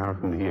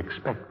 30,000 he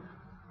expects.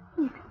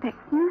 He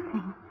expects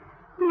nothing.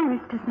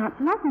 Heiress does not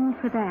love him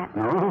for that.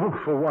 No,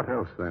 for what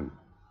else, then?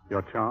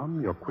 Your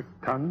charm, your quick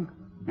tongue,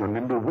 your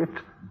nimble wit?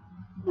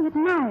 He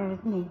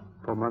admires me.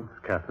 For months,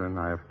 Catherine,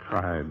 I have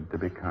tried to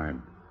be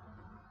kind.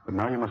 But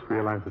now you must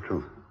realize the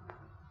truth.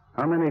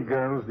 How many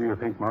girls do you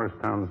think Morris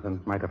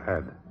Townsend might have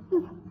had?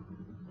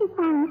 He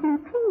finds me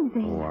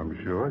pleasing. Oh,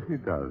 I'm sure he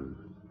does.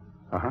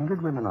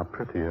 100 women are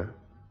prettier,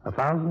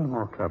 1,000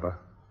 more clever.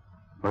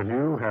 But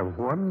you have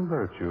one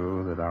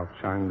virtue that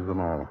outshines them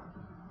all.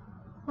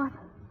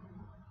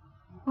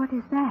 What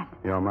is that?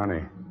 Your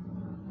money.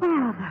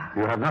 Father.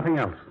 You have nothing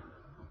else.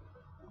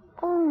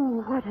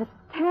 Oh, what a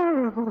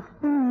terrible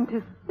thing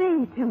to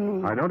say to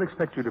me. I don't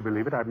expect you to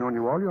believe it. I've known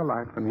you all your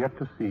life and yet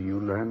to see you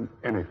learn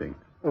anything.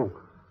 Oh,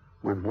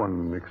 with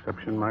one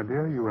exception, my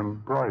dear. You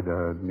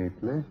embroidered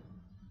neatly.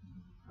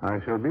 I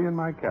shall be in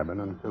my cabin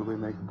until we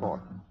make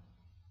port.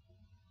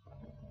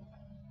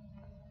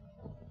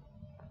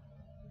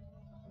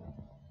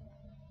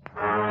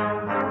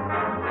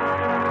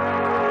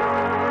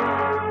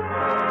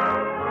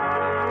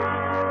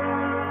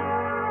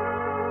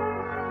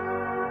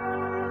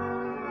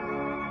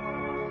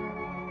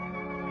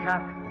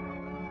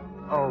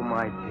 Catherine. Oh,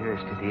 my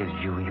dearest, it is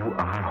you. You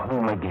are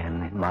home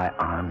again, in my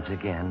arms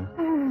again.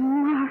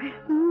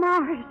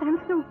 Morris, I'm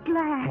so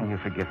glad. Can you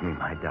forgive me,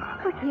 my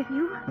darling? Forgive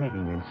you?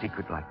 Meeting you in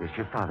secret like this,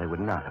 your father would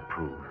not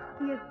approve.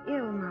 He is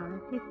ill,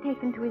 Morris. He's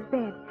taken to his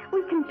bed.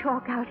 We can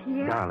talk out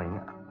here. Darling,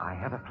 I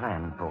have a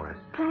plan for us.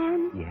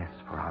 Plan? Yes,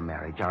 for our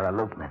marriage, our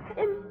elopement.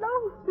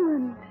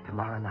 Elopement.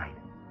 Tomorrow night,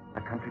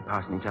 a country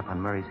parsonage up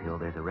on Murray's Hill.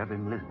 There's a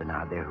Reverend Lisbon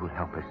out there who'll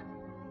help us.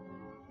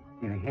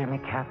 Do you hear me,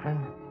 Catherine?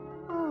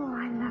 Oh,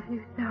 I love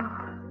you so.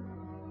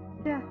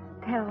 Just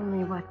tell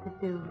me what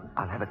to do.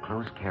 I'll have a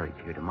closed carriage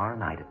here tomorrow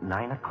night at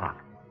 9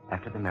 o'clock.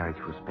 After the marriage,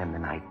 we'll spend the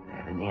night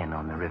at an inn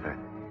on the river.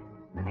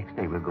 The next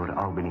day, we'll go to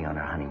Albany on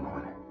our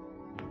honeymoon.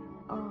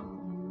 Oh,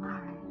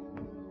 Morris.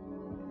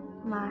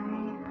 My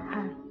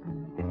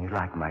husband. Then you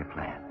like my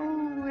plan?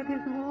 Oh, it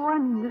is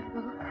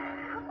wonderful.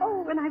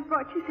 Oh, and I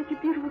brought you such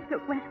a beautiful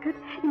silk waistcoat.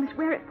 You must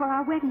wear it for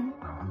our wedding.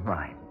 Oh,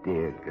 my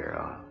dear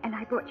girl. And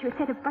I brought you a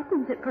set of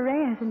buttons at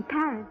Heiress in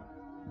Paris.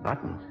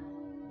 Buttons?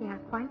 They are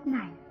quite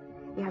nice.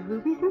 They are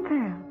rubies and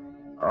pearls.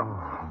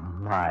 Oh,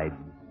 my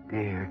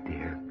dear,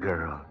 dear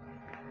girl.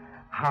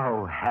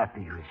 How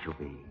happy we shall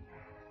be.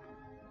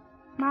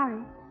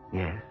 Morris.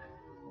 Yes?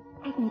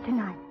 Take me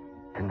tonight.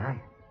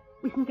 Tonight?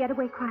 We can get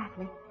away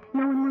quietly.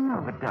 No one will know.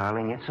 Oh, but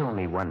darling, it's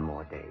only one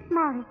more day.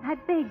 Morris, I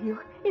beg you.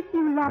 If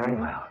you love Very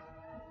me. well.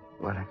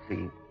 Well, let's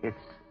see. It's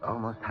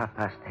almost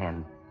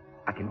 10:30.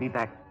 I can be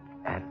back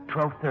at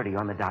 12:30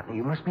 on the dot. Now,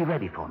 you must be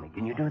ready for me.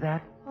 Can you do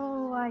that?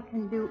 Oh, I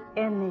can do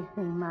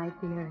anything, my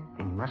dearest.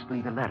 Then you must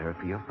leave a letter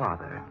for your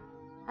father.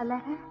 A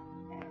letter?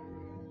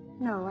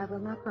 No, I will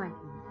not write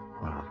him.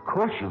 Well, of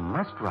course you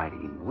must write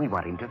him. We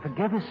want him to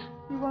forgive us.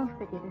 He won't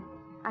forgive us.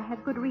 I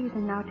have good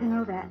reason now to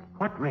know that.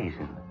 What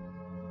reason?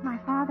 My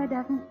father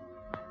doesn't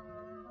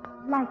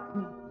like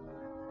me.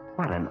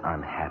 What an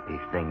unhappy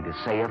thing to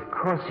say. Of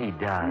course he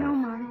does. No,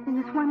 Morris,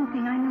 in this one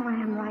thing I know I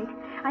am right.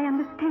 I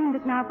understand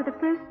it now for the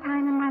first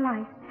time in my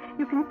life.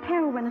 You can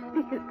tell when a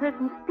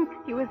person speaks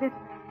to you as if...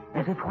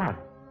 As if what?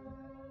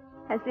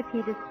 As if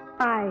he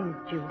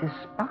despised you.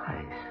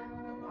 Despise?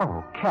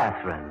 Oh,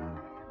 Catherine.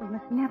 We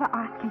must never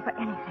ask him for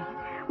anything.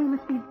 We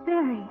must be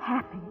very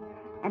happy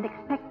and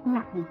expect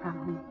nothing from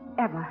him,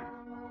 ever.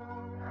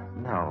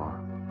 No.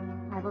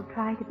 I will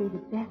try to be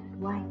the best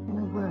wife in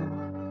the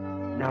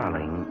world.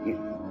 Darling,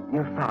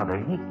 your father,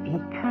 he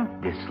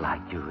can't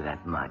dislike you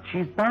that much.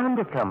 He's bound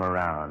to come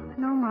around.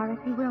 No, Morris,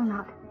 he will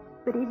not.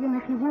 But even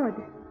if he would,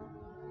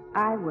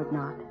 I would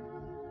not.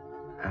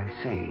 I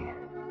see.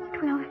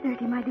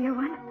 12:30, my dear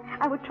one.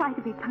 I will try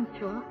to be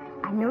punctual.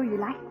 I know you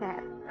like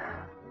that.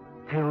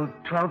 Till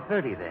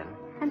 12:30, then.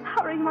 And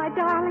hurry, my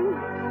darling.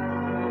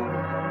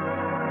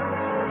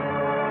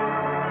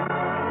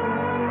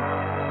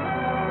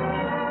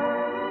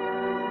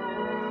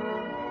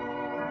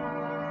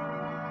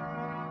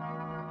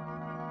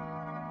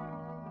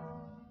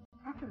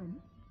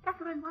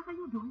 Catherine, what are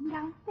you doing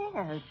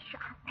downstairs? Shh,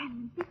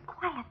 Fanny, be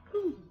quiet,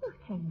 please. You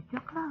changed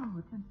your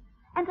clothes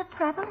and a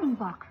traveling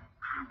box.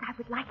 Aunt, I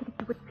would like it if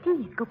you would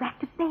please go back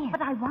to bed.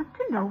 But I want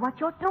to know what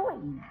you're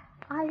doing.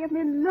 I am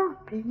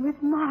eloping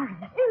with Morris.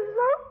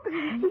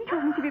 Eloping? He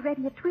told me to be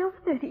ready at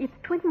 12:30. It's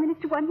 20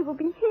 minutes to 1. He will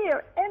be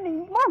here any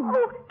moment.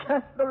 Oh,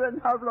 Catherine,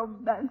 how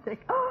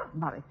romantic. Oh,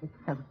 Morris is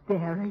so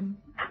daring.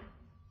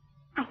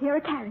 I hear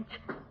a carriage.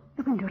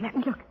 The window, let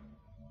me look.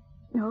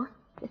 No,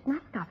 it's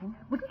not stopping.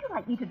 Wouldn't you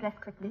like me to dress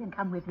quickly and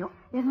come with you?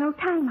 There's no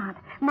time, Aunt.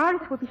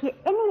 Morris will be here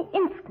any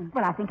instant.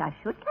 Well, I think I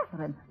should,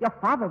 Catherine. Your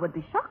father would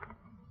be shocked.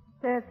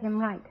 Serves him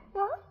right.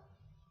 What?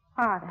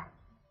 Father,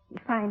 he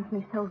finds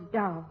me so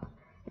dull.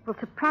 It will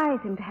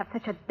surprise him to have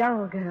such a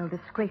dull girl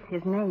disgrace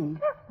his name.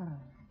 Catherine.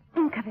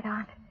 Think of it,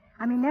 Aunt.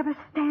 I may never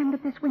stand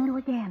at this window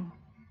again.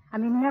 I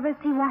may never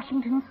see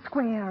Washington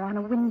Square on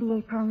a windy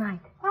April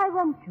night. Why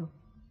won't you?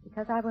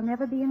 Because I will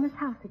never be in this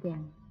house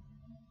again.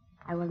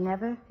 I will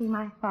never see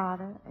my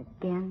father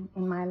again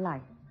in my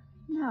life.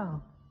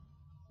 No.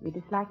 We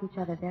dislike each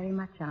other very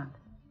much, Aunt.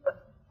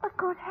 But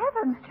good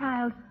heavens,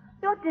 child,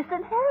 you're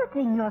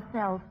disinheriting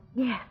yourself.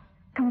 Yes,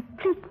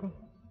 completely.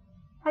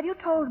 Have you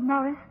told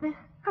Morris this?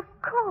 Of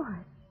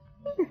course.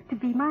 He used to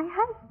be my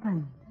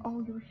husband.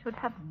 Oh, you should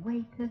have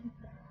waited.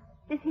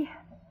 Did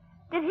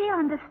he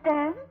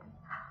understand?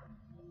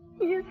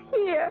 He is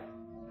here.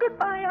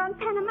 Goodbye, Aunt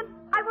Penniman.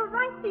 I will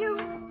write to you.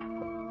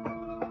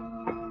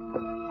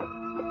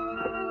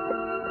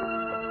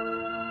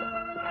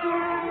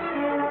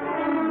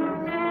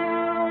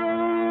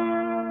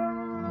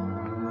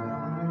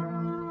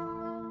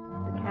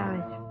 The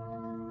carriage.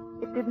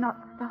 It did not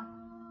stop.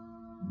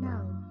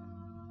 No.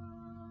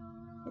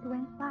 It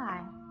went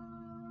by.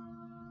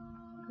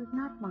 It was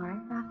not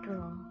Morris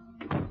after all.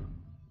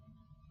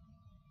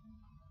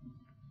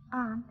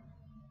 Aunt,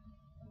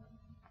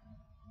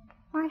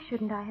 why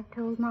shouldn't I have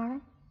told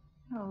Morris?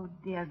 Oh,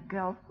 dear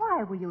girl,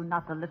 why were you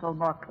not a little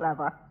more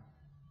clever?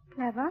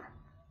 Clever?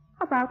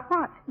 About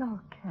what? Oh,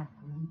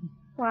 Catherine.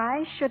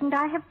 Why shouldn't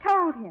I have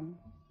told him?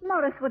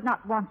 Morris would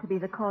not want to be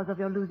the cause of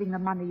your losing the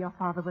money your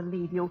father will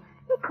leave you.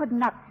 He could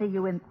not see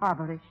you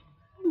impoverished.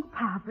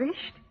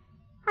 Impoverished?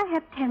 I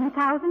have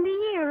 10,000 a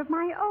year of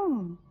my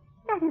own.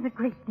 That is a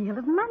great deal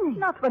of money.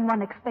 Not when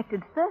one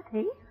expected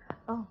 30.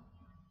 Oh,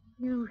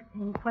 you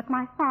think what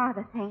my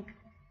father thinks.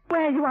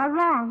 Well, you are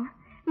wrong.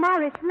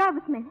 Morris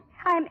loves me.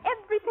 I am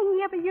everything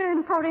he ever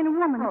yearned for in a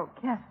woman. Oh,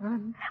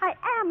 Catherine. I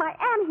am.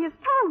 He has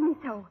told me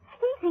so.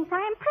 He thinks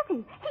I am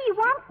pretty. He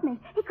wants me.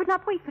 He could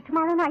not wait for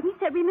tomorrow night. He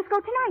said we must go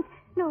tonight.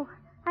 No,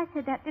 I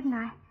said that, didn't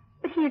I?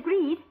 But he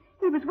agreed.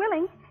 He was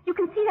willing. You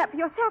can see that for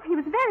yourself. He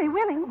was very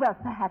willing. Well,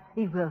 perhaps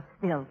he will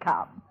still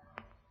come.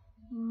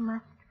 He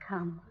must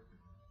come.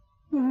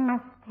 He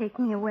must take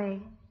me away.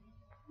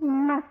 He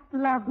must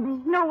love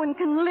me. No one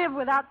can live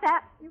without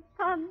that. You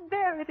can't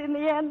bear it in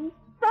the end.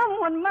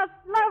 Someone must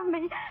love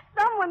me.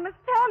 Someone must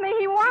tell me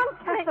he wants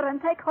me. Catherine,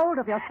 take hold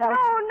of yourself.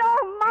 No,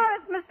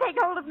 Morris must take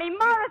hold of me.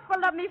 Morris will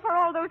love me for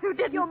all those who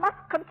didn't. You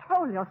must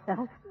control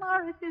yourself.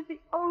 Morris is the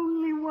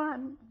only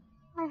one.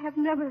 I have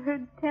never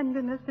heard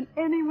tenderness in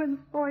anyone's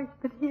voice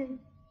but his.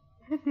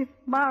 As if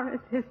Morris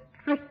has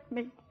tricked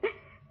me.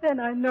 Then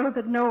I know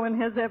that no one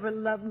has ever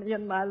loved me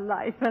in my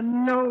life,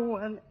 and no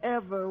one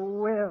ever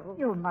will.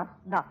 You must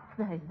not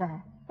say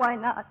that. Why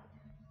not?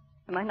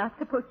 Am I not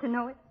supposed to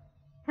know it?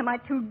 Am I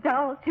too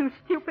dull, too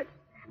stupid?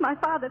 My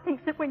father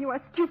thinks that when you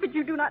are stupid,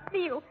 you do not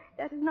feel.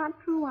 That is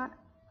not true, Aunt.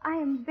 I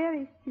am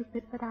very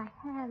stupid, but I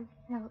have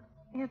felt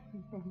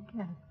everything.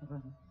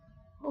 Catherine.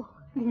 Oh,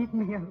 leave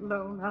me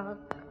alone, Aunt.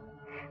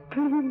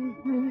 Please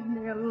leave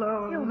me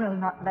alone. You will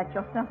not let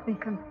yourself be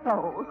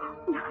consoled.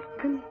 Not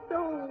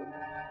consoled.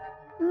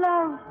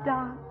 Loved,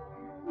 Aunt,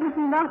 but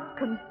not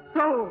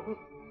consoled.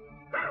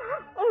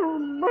 Oh,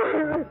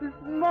 Morris,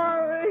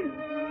 Morris,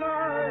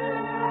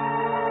 Morris.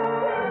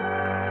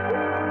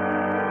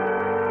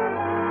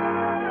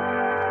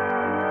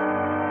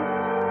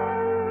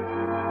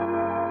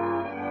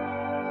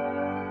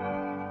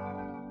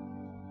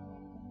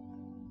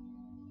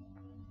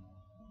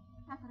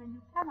 Catherine,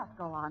 you cannot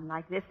go on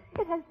like this.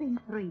 It has been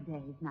 3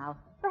 days now.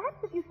 Perhaps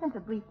if you sent a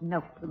brief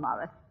note to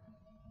Morris.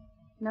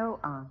 No,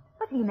 Aunt.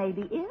 But he may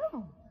be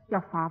ill.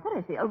 Your father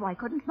is ill. Why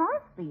couldn't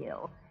Morris be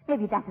ill?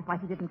 Maybe that is why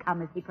he didn't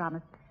come as he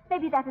promised.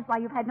 Maybe that is why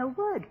you've had no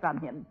word from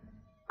him.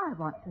 I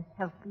want to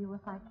help you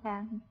if I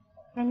can.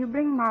 Can you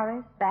bring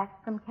Morris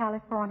back from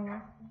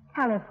California?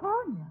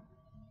 California?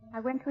 I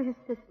went to his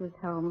sister's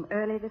home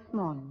early this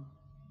morning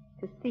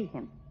to see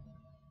him.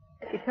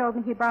 She told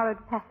me he borrowed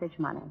passage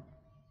money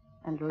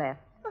and left.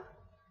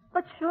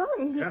 But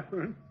surely...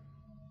 Catherine,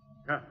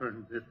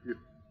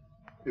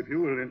 if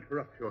you will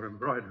interrupt your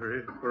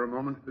embroidery for a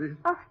moment, please.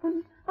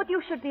 Austin, but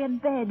you should be in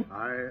bed.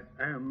 I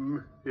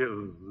am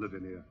ill,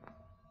 Lavinia.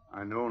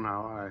 I know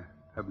now I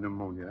have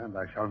pneumonia, and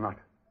I shall not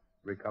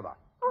recover.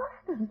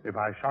 Austin. If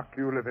I shock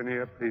you,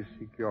 Lavinia, please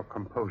seek your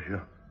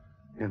composure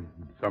in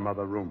some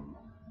other room.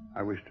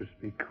 I wish to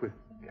speak with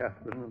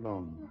Catherine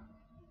alone.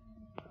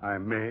 I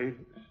may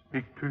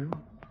speak to you?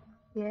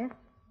 Yes?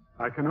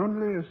 I can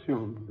only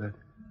assume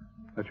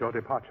that your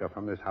departure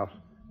from this house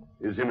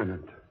is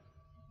imminent.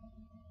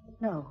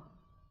 No.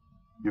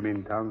 You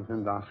mean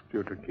Townsend asked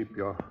you to keep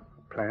your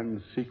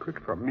plans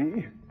secret from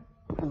me?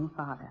 No,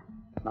 Father.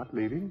 Not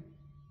leaving?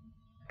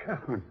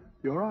 Catherine,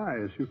 your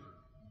eyes,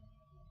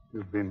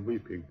 you've been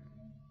weeping.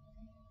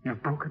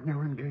 You've broken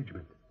your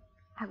engagement.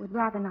 I would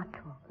rather not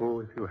talk. Oh,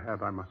 if you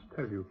have, I must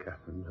tell you,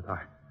 Catherine, that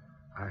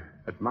I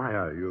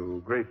admire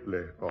you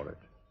greatly for it.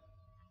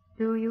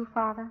 Do you,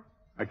 Father?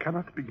 I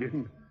cannot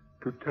begin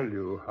to tell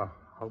you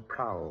how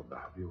proud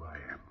of you I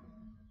am.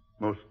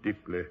 Most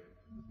deeply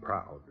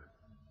proud.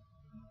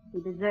 He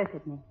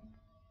deserted me.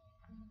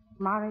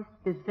 Morris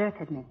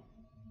deserted me.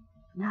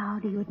 Now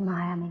do you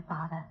admire me,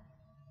 Father?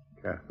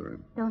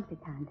 Catherine. Don't be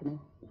kind to me.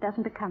 It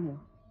doesn't become you.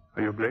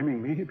 Are you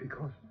blaming me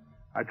because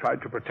I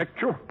tried to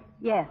protect you?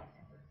 Yes.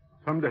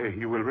 Someday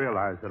you will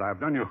realize that I've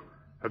done you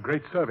a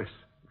great service.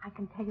 I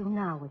can tell you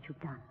now what you've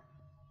done.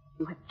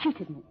 You have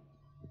cheated me.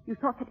 You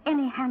thought that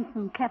any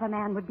handsome, clever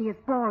man would be as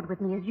bored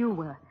with me as you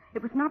were.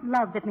 It was not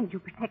love that made you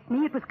protect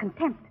me. It was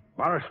contempt.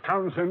 Morris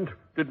Townsend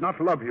did not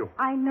love you.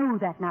 I know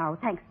that now,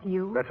 thanks to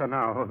you. Better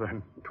now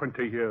than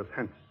 20 years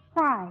hence.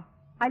 Why?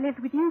 I lived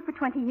with you for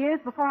 20 years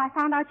before I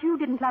found out you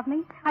didn't love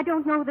me. I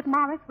don't know that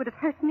Morris would have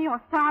hurt me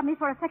or starved me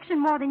for affection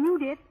more than you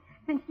did.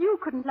 Since you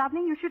couldn't love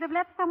me, you should have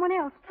let someone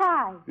else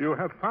try. You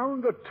have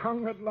found a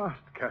tongue at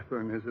last,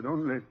 Catherine. Is it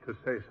only to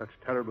say such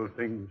terrible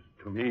things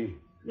to me?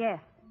 Yes.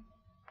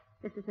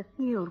 This is a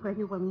field where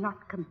you will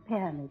not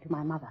compare me to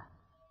my mother.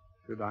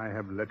 Should I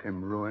have let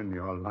him ruin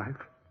your life?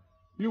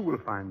 You will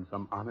find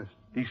some honest,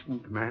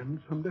 decent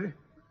man someday.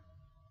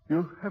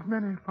 You have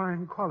many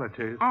fine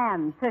qualities.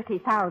 And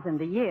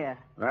 $30,000 a year.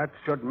 That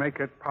should make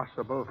it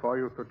possible for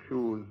you to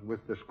choose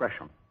with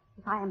discretion.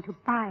 If I am to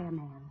buy a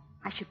man,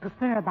 I should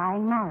prefer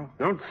buying Morris.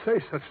 Don't say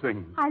such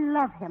things. I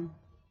love him.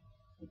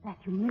 Does that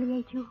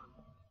humiliate you?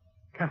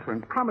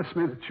 Catherine, promise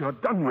me that you're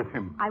done with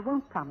him. I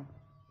won't promise.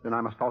 Then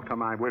I must alter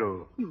my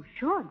will. You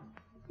should.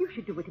 You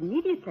should do it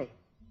immediately.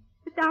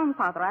 Sit down,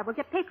 Father. I will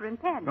get paper and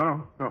pen.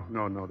 No.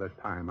 There's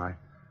time.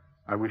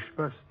 I wish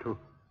first to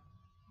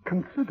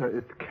consider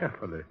it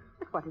carefully.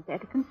 But what is there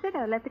to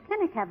consider? Let the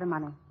clinic have the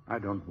money. I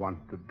don't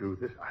want to do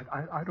this.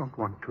 I don't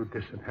want to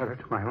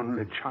disinherit my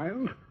only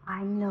child.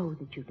 I know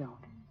that you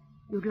don't.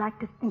 You'd like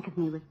to think of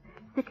me with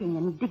sitting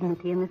in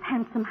dignity in this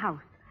handsome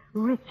house,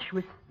 rich,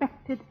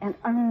 respected, and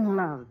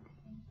unloved.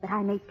 That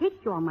I may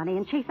take your money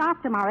and chase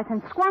after Morris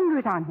and squander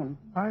it on him.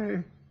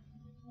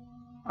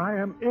 I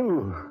am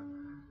ill.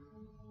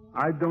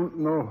 I don't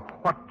know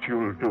what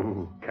you'll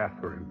do,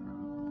 Catherine.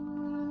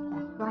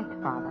 That's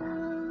right, Father.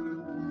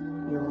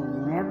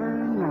 You'll never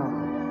know.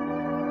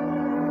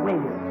 will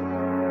you?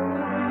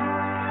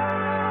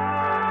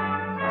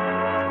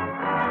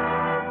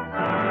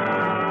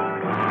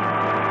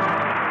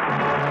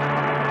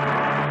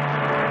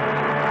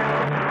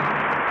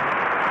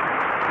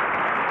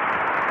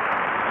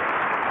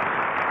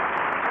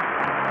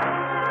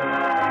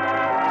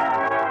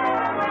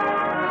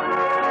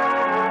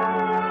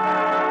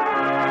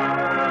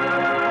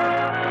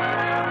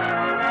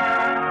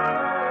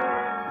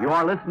 You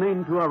are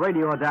listening to a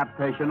radio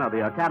adaptation of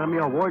the Academy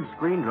Award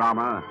screen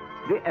drama,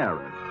 The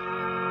Heiress.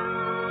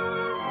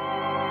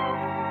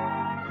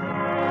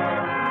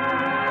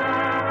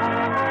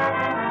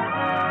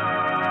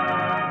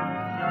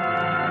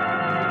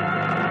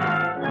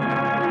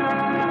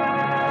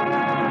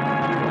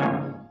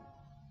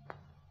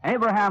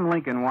 Abraham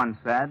Lincoln once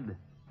said,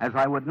 "As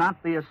I would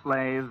not be a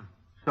slave,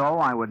 so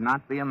I would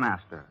not be a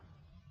master."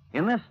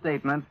 In this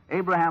statement,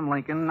 Abraham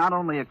Lincoln not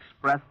only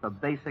expressed the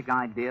basic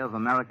idea of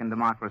American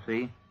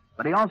democracy,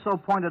 but he also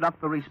pointed up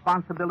the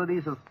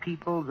responsibilities of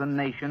peoples and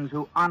nations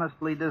who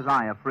honestly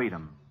desire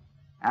freedom.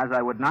 As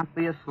I would not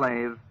be a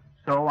slave,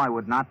 so I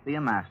would not be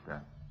a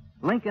master.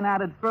 Lincoln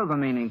added further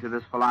meaning to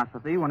this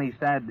philosophy when he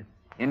said,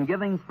 "In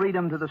giving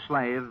freedom to the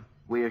slave,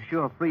 we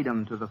assure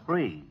freedom to the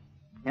free."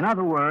 In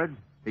other words,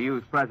 to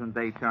use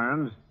present-day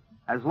terms,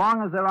 as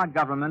long as there are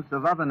governments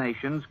of other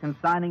nations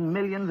consigning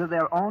millions of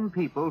their own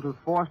people to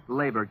forced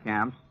labor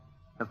camps,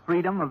 the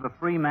freedom of the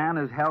free man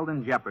is held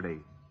in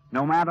jeopardy,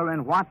 no matter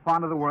in what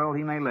part of the world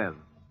he may live.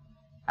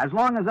 As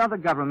long as other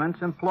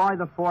governments employ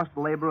the forced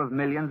labor of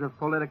millions of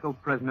political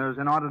prisoners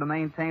in order to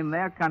maintain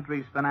their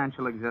country's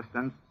financial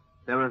existence,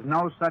 there is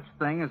no such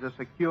thing as a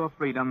secure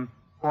freedom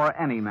for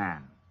any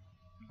man.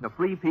 The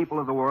free people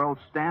of the world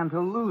stand to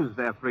lose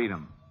their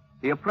freedom.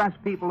 The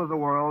oppressed people of the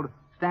world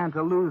stand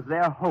to lose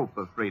their hope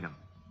of freedom.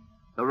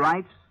 The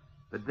rights,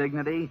 the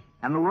dignity,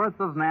 and the worth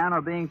of man are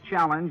being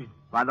challenged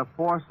by the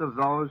force of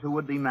those who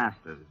would be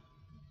masters.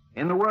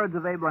 In the words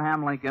of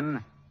Abraham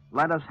Lincoln,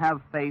 let us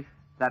have faith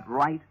that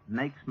right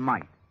makes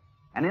might.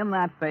 And in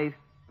that faith,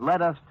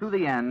 let us to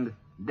the end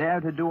dare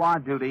to do our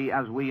duty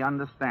as we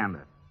understand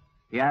it.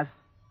 Yes,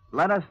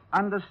 let us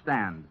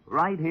understand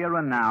right here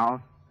and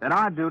now that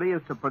our duty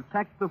is to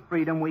protect the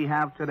freedom we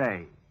have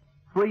today.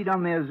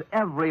 Freedom is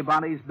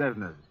everybody's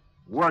business.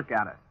 Work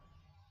at it.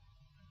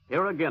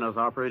 Here again is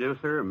our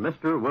producer,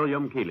 Mr.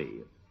 William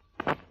Keeley.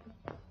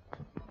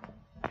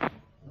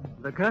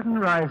 The curtain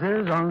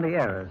rises on The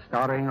Heiress,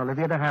 starring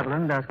Olivia de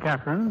Havilland as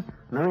Catherine,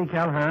 Louis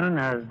Calhern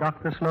as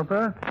Dr.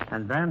 Sloper,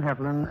 and Van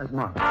Heflin as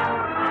Mark.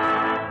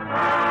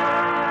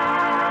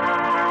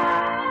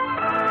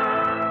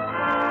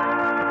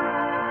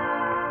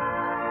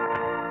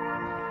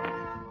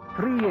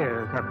 3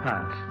 years have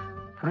passed.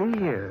 3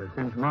 years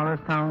since Morris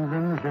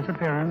Townsend's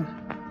disappearance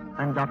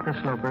and Dr.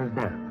 Sloper's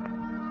death.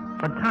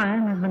 But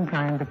time has been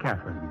kind to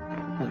Catherine.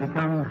 She's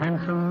become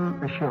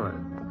handsome,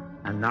 assured.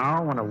 And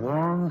now, on a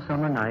warm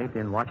summer night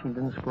in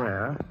Washington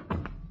Square...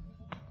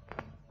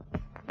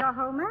 You're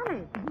home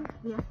early.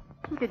 Yes.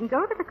 You didn't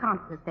go to the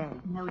concert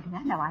then. No,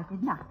 dear, no, I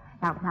did not.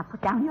 Now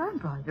put down your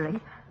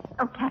embroidery.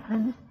 Oh,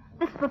 Catherine,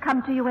 this will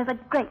come to you as a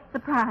great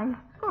surprise.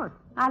 Good.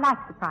 I like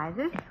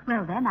surprises.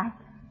 Well, then, I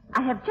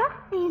have just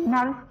seen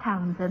Morris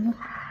Townsend.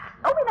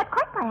 Oh, we met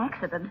quite by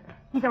accident.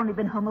 He's only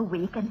been home a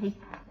week, and he...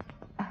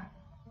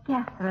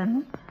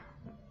 Catherine...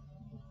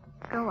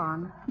 Go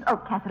on. Oh,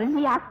 Catherine,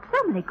 he asked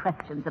so many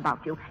questions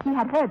about you. He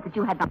had heard that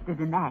you had not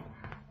in that.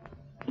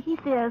 He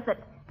fears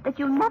that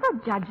you never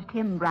judged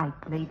him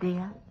rightly,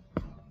 dear.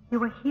 You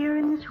were here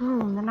in this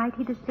room the night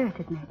he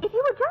deserted me. If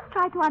you would just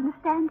try to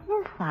understand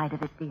his side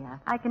of it, dear.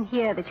 I can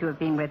hear that you have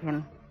been with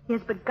him. He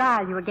has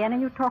beguiled you again,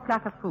 and you talk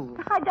like a fool.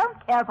 I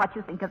don't care what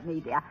you think of me,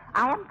 dear.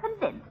 I am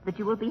convinced that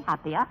you will be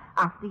happier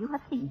after you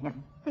have seen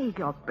him. Save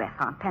your breath,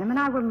 Aunt Penniman.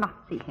 I will not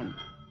see him.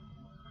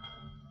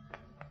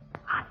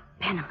 Aunt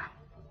Penniman.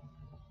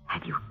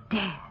 Have you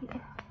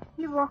dared?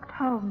 He walked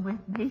home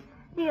with me.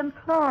 He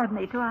implored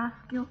me to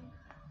ask you.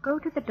 Go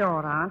to the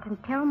door, Aunt, and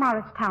tell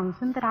Morris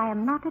Townsend that I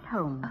am not at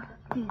home. Oh,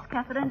 please,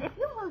 Catherine, if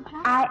you will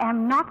just... I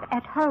am not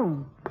at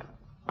home.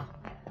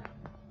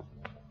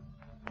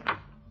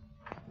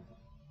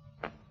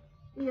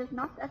 He is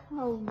not at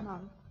home,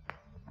 Morris.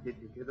 Did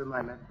you give her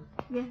my message?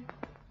 Yes,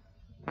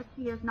 but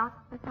he is not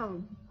at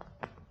home.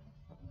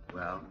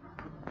 Well,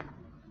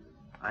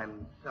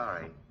 I'm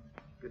sorry.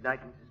 Good night,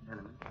 Mrs.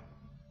 Penniman.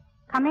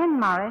 Come in,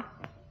 Morris.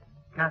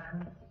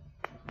 Catherine?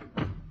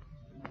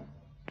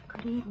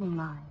 Good evening,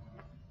 Morris.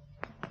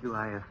 Do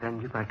I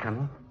offend you by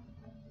coming?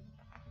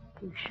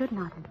 You should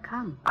not have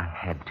come. I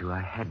had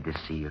to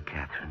see you,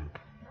 Catherine.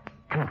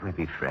 Can't we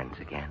be friends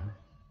again?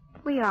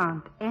 We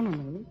aren't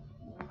enemies.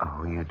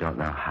 Oh, you don't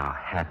know how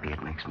happy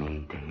it makes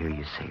me to hear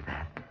you say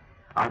that.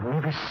 I've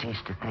never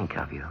ceased to think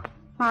of you.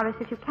 Morris,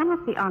 if you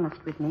cannot be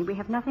honest with me, we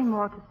have nothing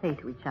more to say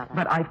to each other.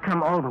 But I've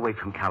come all the way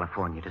from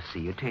California to see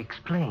you, to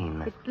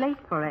explain. It's late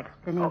for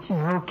explanation.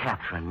 Oh, no,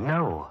 Catherine,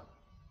 no.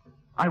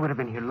 I would have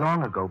been here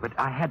long ago, but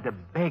I had to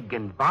beg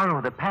and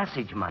borrow the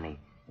passage money.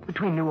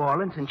 Between New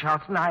Orleans and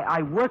Charleston,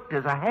 I worked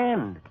as a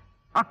hand,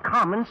 a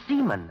common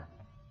seaman.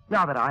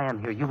 Now that I am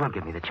here, you will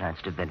give me the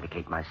chance to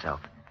vindicate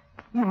myself.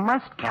 You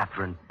must,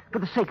 Catherine, for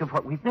the sake of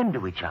what we've been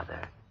to each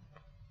other.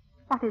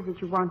 What is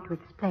it you want to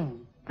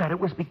explain? That it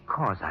was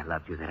because I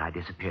loved you that I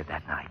disappeared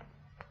that night.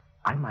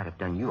 I might have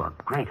done you a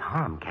great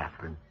harm,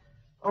 Catherine.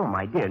 Oh,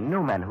 my dear,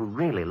 no man who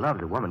really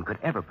loved a woman could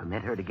ever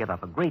permit her to give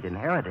up a great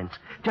inheritance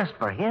just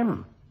for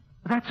him.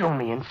 That's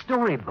only in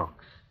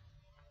storybooks.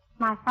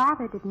 My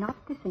father did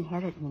not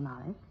disinherit me,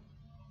 Morris.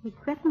 He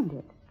threatened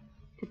it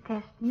to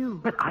test you.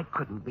 But I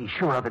couldn't be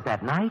sure of it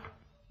that night.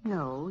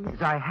 No, you...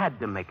 I had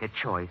to make a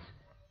choice.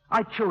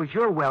 I chose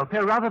your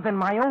welfare rather than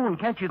my own.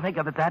 Can't you think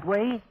of it that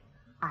way?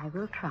 I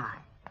will try.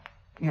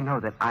 You know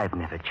that I've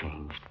never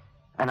changed.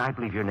 And I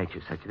believe your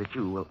nature's such that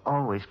you will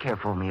always care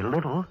for me a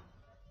little.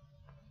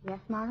 Yes,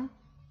 Morris,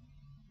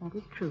 that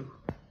is true.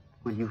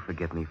 Will you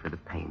forgive me for the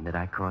pain that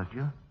I caused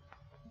you?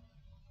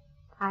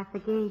 I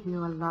forgave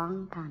you a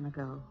long time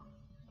ago.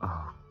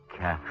 Oh,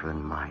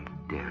 Catherine, my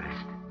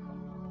dearest.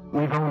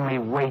 We've only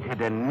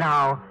waited, and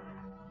now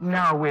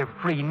we're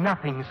free.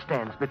 Nothing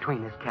stands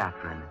between us,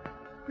 Catherine.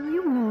 Do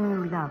you mean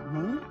you love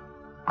me?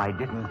 I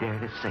didn't dare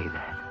to say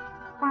that.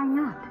 Why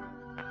not?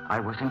 I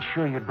wasn't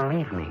sure you'd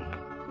believe me.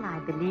 I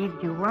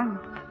believed you once,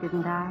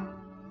 didn't I?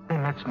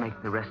 Then let's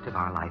make the rest of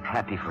our life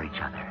happy for each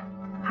other.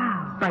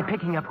 How? By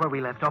picking up where we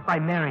left off, by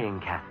marrying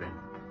Catherine.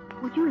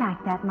 Would you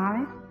like that,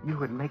 Morris? You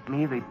would make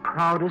me the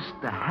proudest,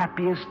 the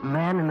happiest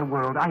man in the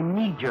world. I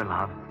need your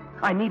love.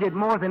 I need it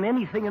more than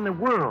anything in the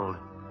world.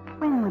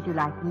 When would you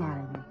like to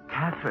marry me?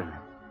 Catherine,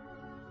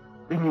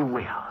 then you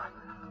will.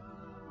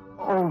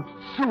 Oh,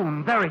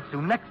 soon, very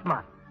soon, next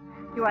month.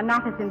 You are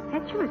not as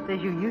impetuous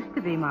as you used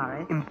to be,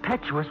 Morris.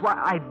 Impetuous? Why,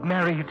 I'd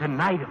marry you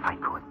tonight if I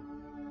could.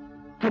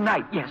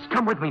 Tonight, yes.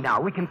 Come with me now.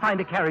 We can find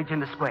a carriage in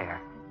the square.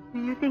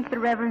 Do you think the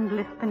Reverend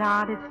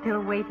Lispinard is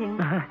still waiting?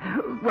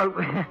 Well,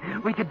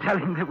 we could tell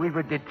him that we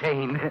were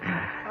detained.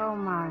 Oh,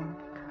 Morris,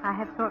 I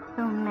have thought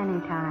so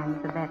many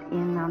times of that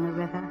inn on the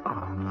river.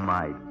 Oh,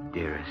 my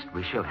dearest,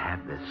 we shall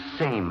have the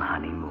same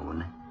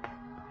honeymoon.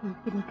 He's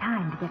given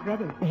time to get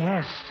ready.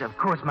 Yes, of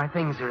course, my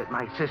things are at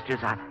my sister's.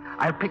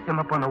 I'll pick them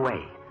up on the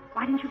way.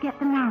 Why don't you get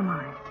them now,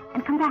 Morris,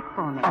 and come back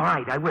for me? All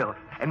right, I will.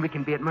 And we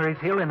can be at Murray's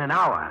Hill in an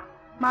hour.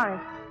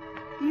 Morris,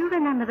 do you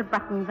remember the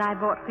buttons I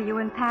bought for you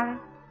in Paris?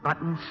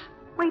 Buttons?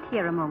 Wait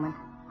here a moment.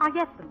 I'll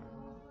get them.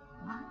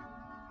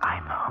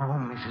 I'm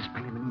home, Mrs.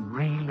 Penniman.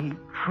 Really,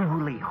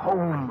 truly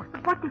home.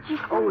 What did she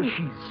say? Oh,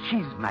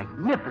 she's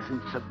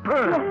magnificent,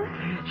 superb.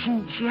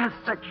 Yes. She has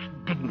such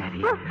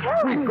dignity. Well,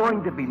 tell me. We're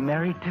going to be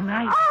married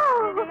tonight.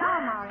 Oh! There they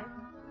are, Morris.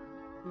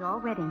 Your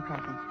wedding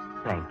present.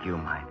 Thank you,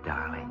 my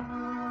darling.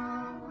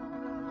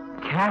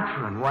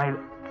 Catherine,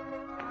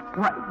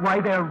 why,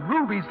 they're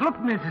rubies. Look,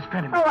 Mrs.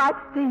 Penniman. Oh, I've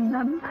seen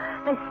them.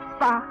 They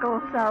sparkle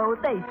so.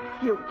 They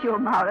suit you,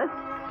 Morris.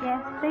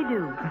 Yes, they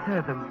do.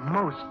 They're the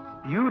most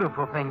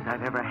beautiful things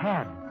I've ever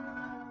had.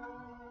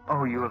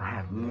 Oh, you'll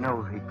have no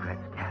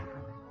regrets,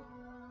 Catherine.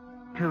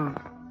 Till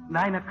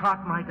 9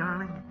 o'clock, my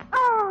darling.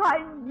 Oh,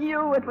 I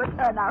knew it would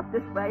turn out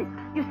this way.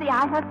 You see,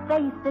 I have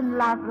faith in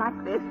love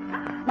like this.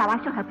 Now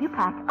I shall help you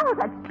pack. Oh,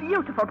 that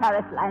beautiful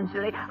Paris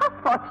lingerie. How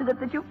fortunate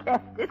that you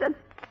kept it. And,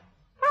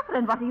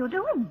 Catherine, what are you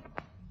doing?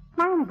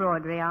 My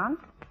embroidery, Aunt.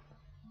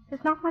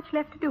 There's not much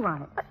left to do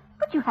on it.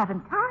 But you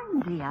haven't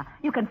time, dear.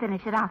 You can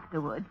finish it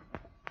afterwards.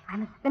 I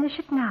must finish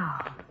it now,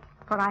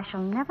 for I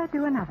shall never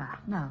do another.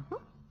 No.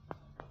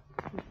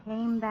 He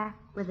came back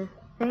with the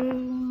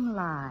same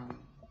line,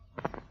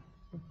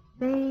 the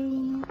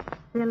same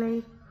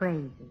silly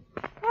phrases.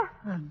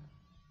 Catherine.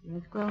 He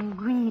has grown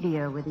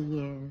greedier with the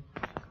years.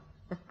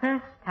 The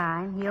first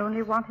time he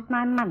only wanted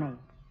my money.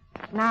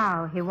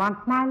 Now he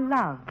wants my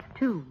love,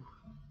 too.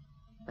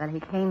 Well, he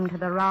came to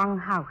the wrong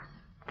house,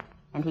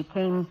 and he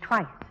came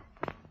twice.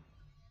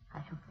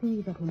 I shall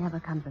see that he never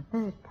comes a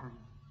third time.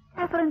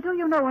 Catherine, do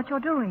you know what you're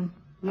doing?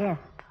 Yes.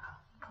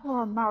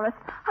 Poor Morris.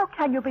 How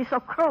can you be so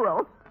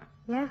cruel?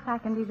 Yes, I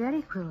can be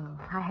very cruel.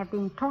 I have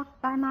been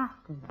taught by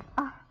masters.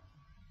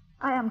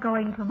 I am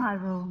going to my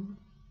room.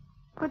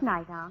 Good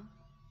night, Aunt.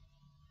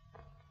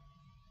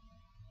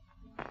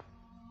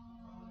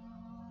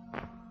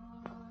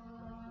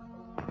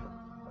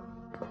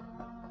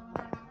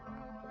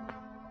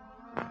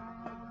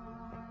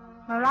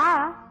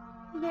 Maria?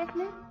 Yes,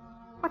 miss?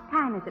 What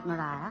time is it,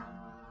 Maria?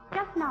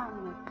 Just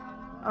 9 minutes.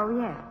 Oh,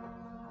 yes.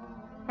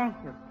 Thank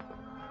you.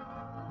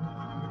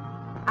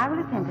 I will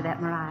attend to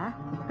that, Maria.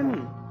 For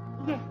me.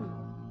 Yes, miss.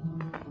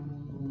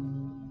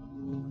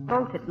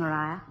 Bolt it,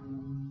 Maria.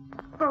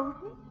 Bolt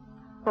it?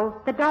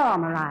 Bolt the door,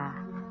 Maria.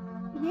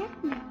 Yes,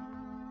 miss.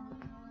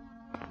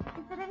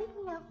 Is there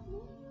anything else,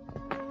 miss?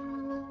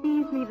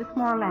 Please leave the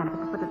small lamp at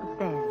the foot of the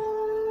stairs.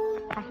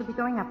 I shall be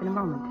going up in a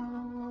moment.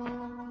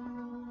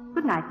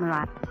 Good night,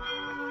 Maria.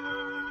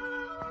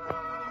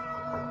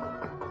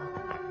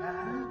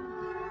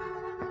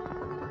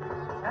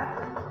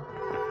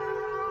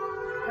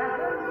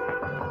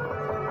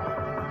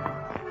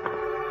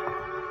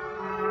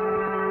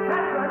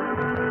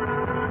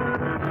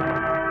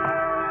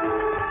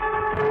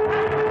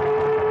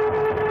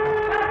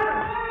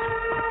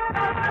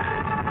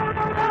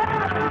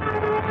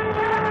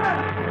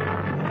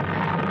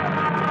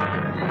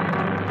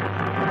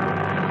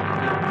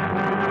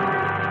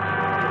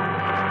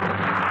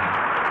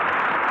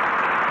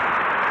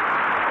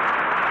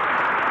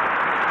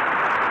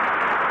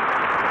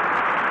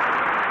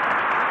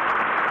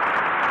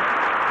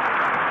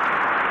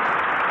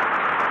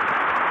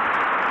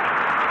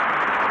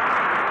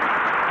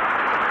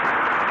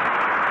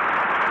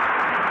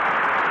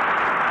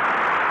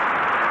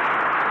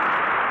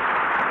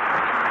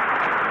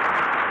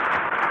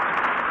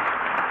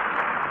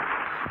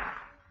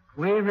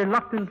 We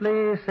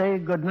reluctantly say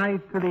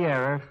goodnight to the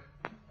Heiress,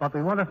 but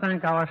we want to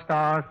thank our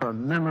stars for a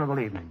memorable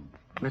evening.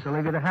 Miss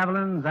Olivia de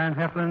Havilland, Van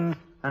Heflin,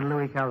 and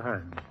Louis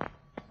Calhern.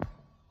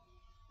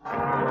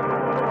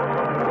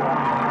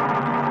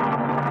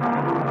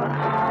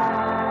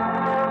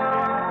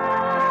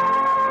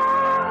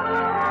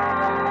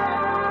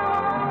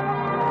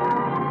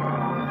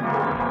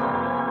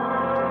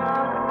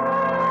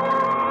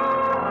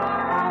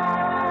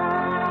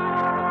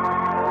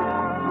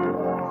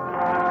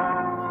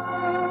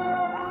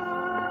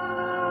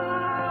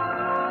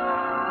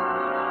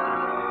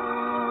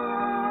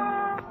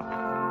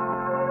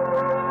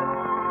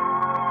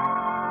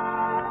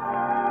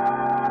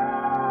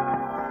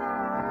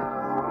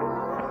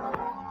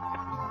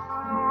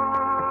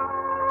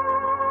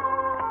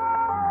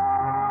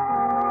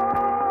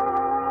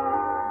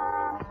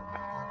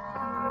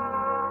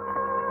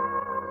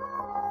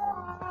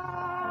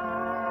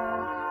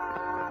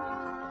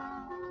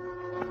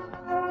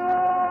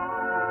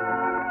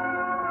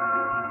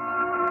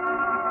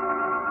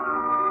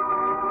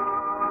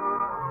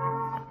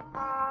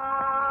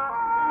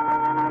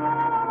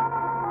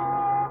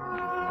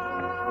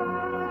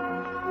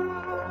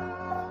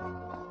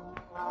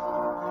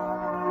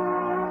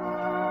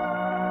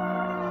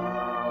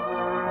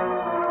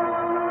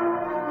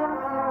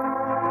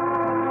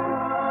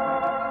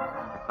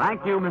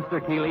 Thank you,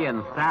 Mr. Keeley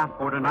and staff,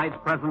 for tonight's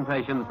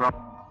presentation.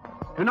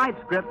 Tonight's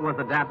script was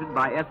adapted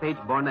by S.H.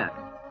 Barnett,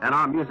 and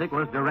our music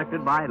was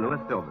directed by Louis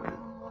Silvers.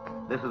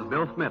 This is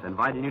Bill Smith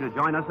inviting you to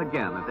join us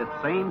again at this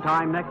same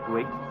time next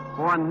week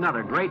for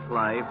another great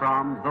play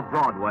from the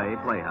Broadway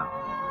Playhouse.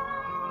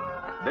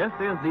 This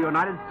is the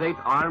United States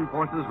Armed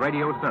Forces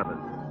Radio Service,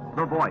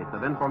 the voice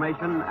of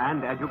information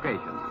and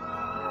education.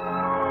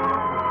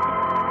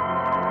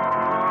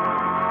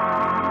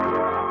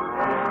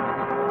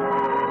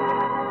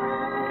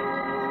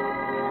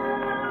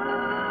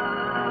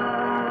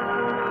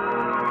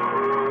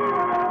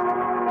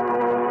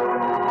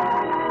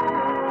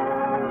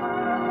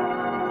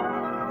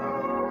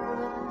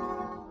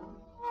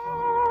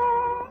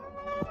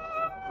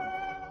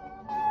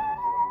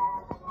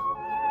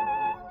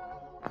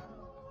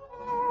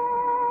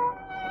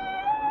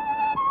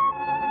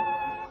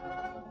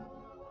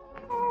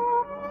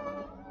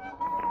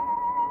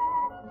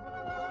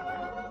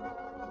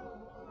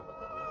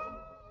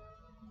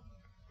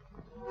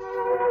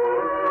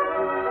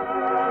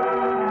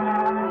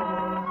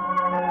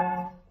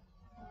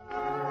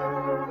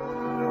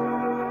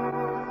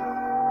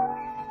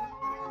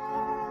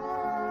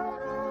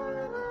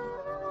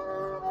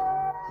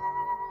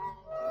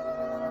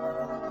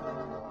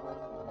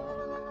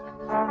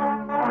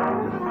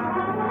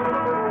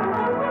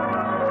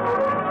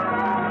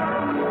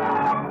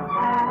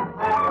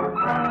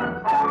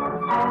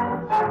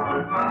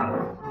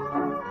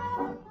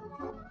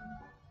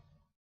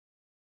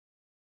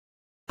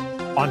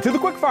 On to the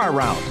quickfire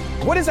round.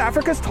 What is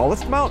Africa's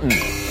tallest mountain?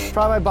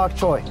 Try my bok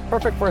choy.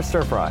 Perfect for a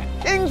stir fry.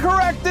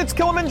 Incorrect, it's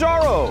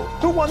Kilimanjaro.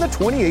 Who won the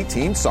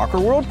 2018 Soccer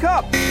World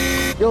Cup?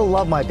 You'll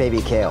love my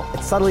baby kale.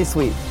 It's subtly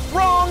sweet.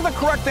 Wrong, the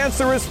correct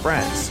answer is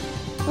France.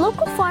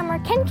 Local farmer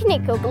Ken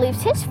Kaneko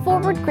believes his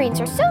Forward Greens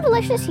are so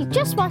delicious he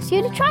just wants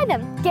you to try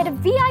them. Get a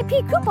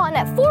VIP coupon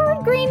at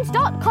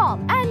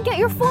forwardgreens.com and get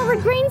your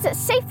Forward Greens at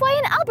Safeway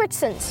and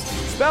Albertsons.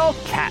 Spell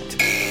cat.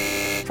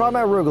 Try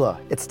my arugula.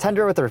 It's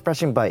tender with a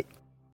refreshing bite.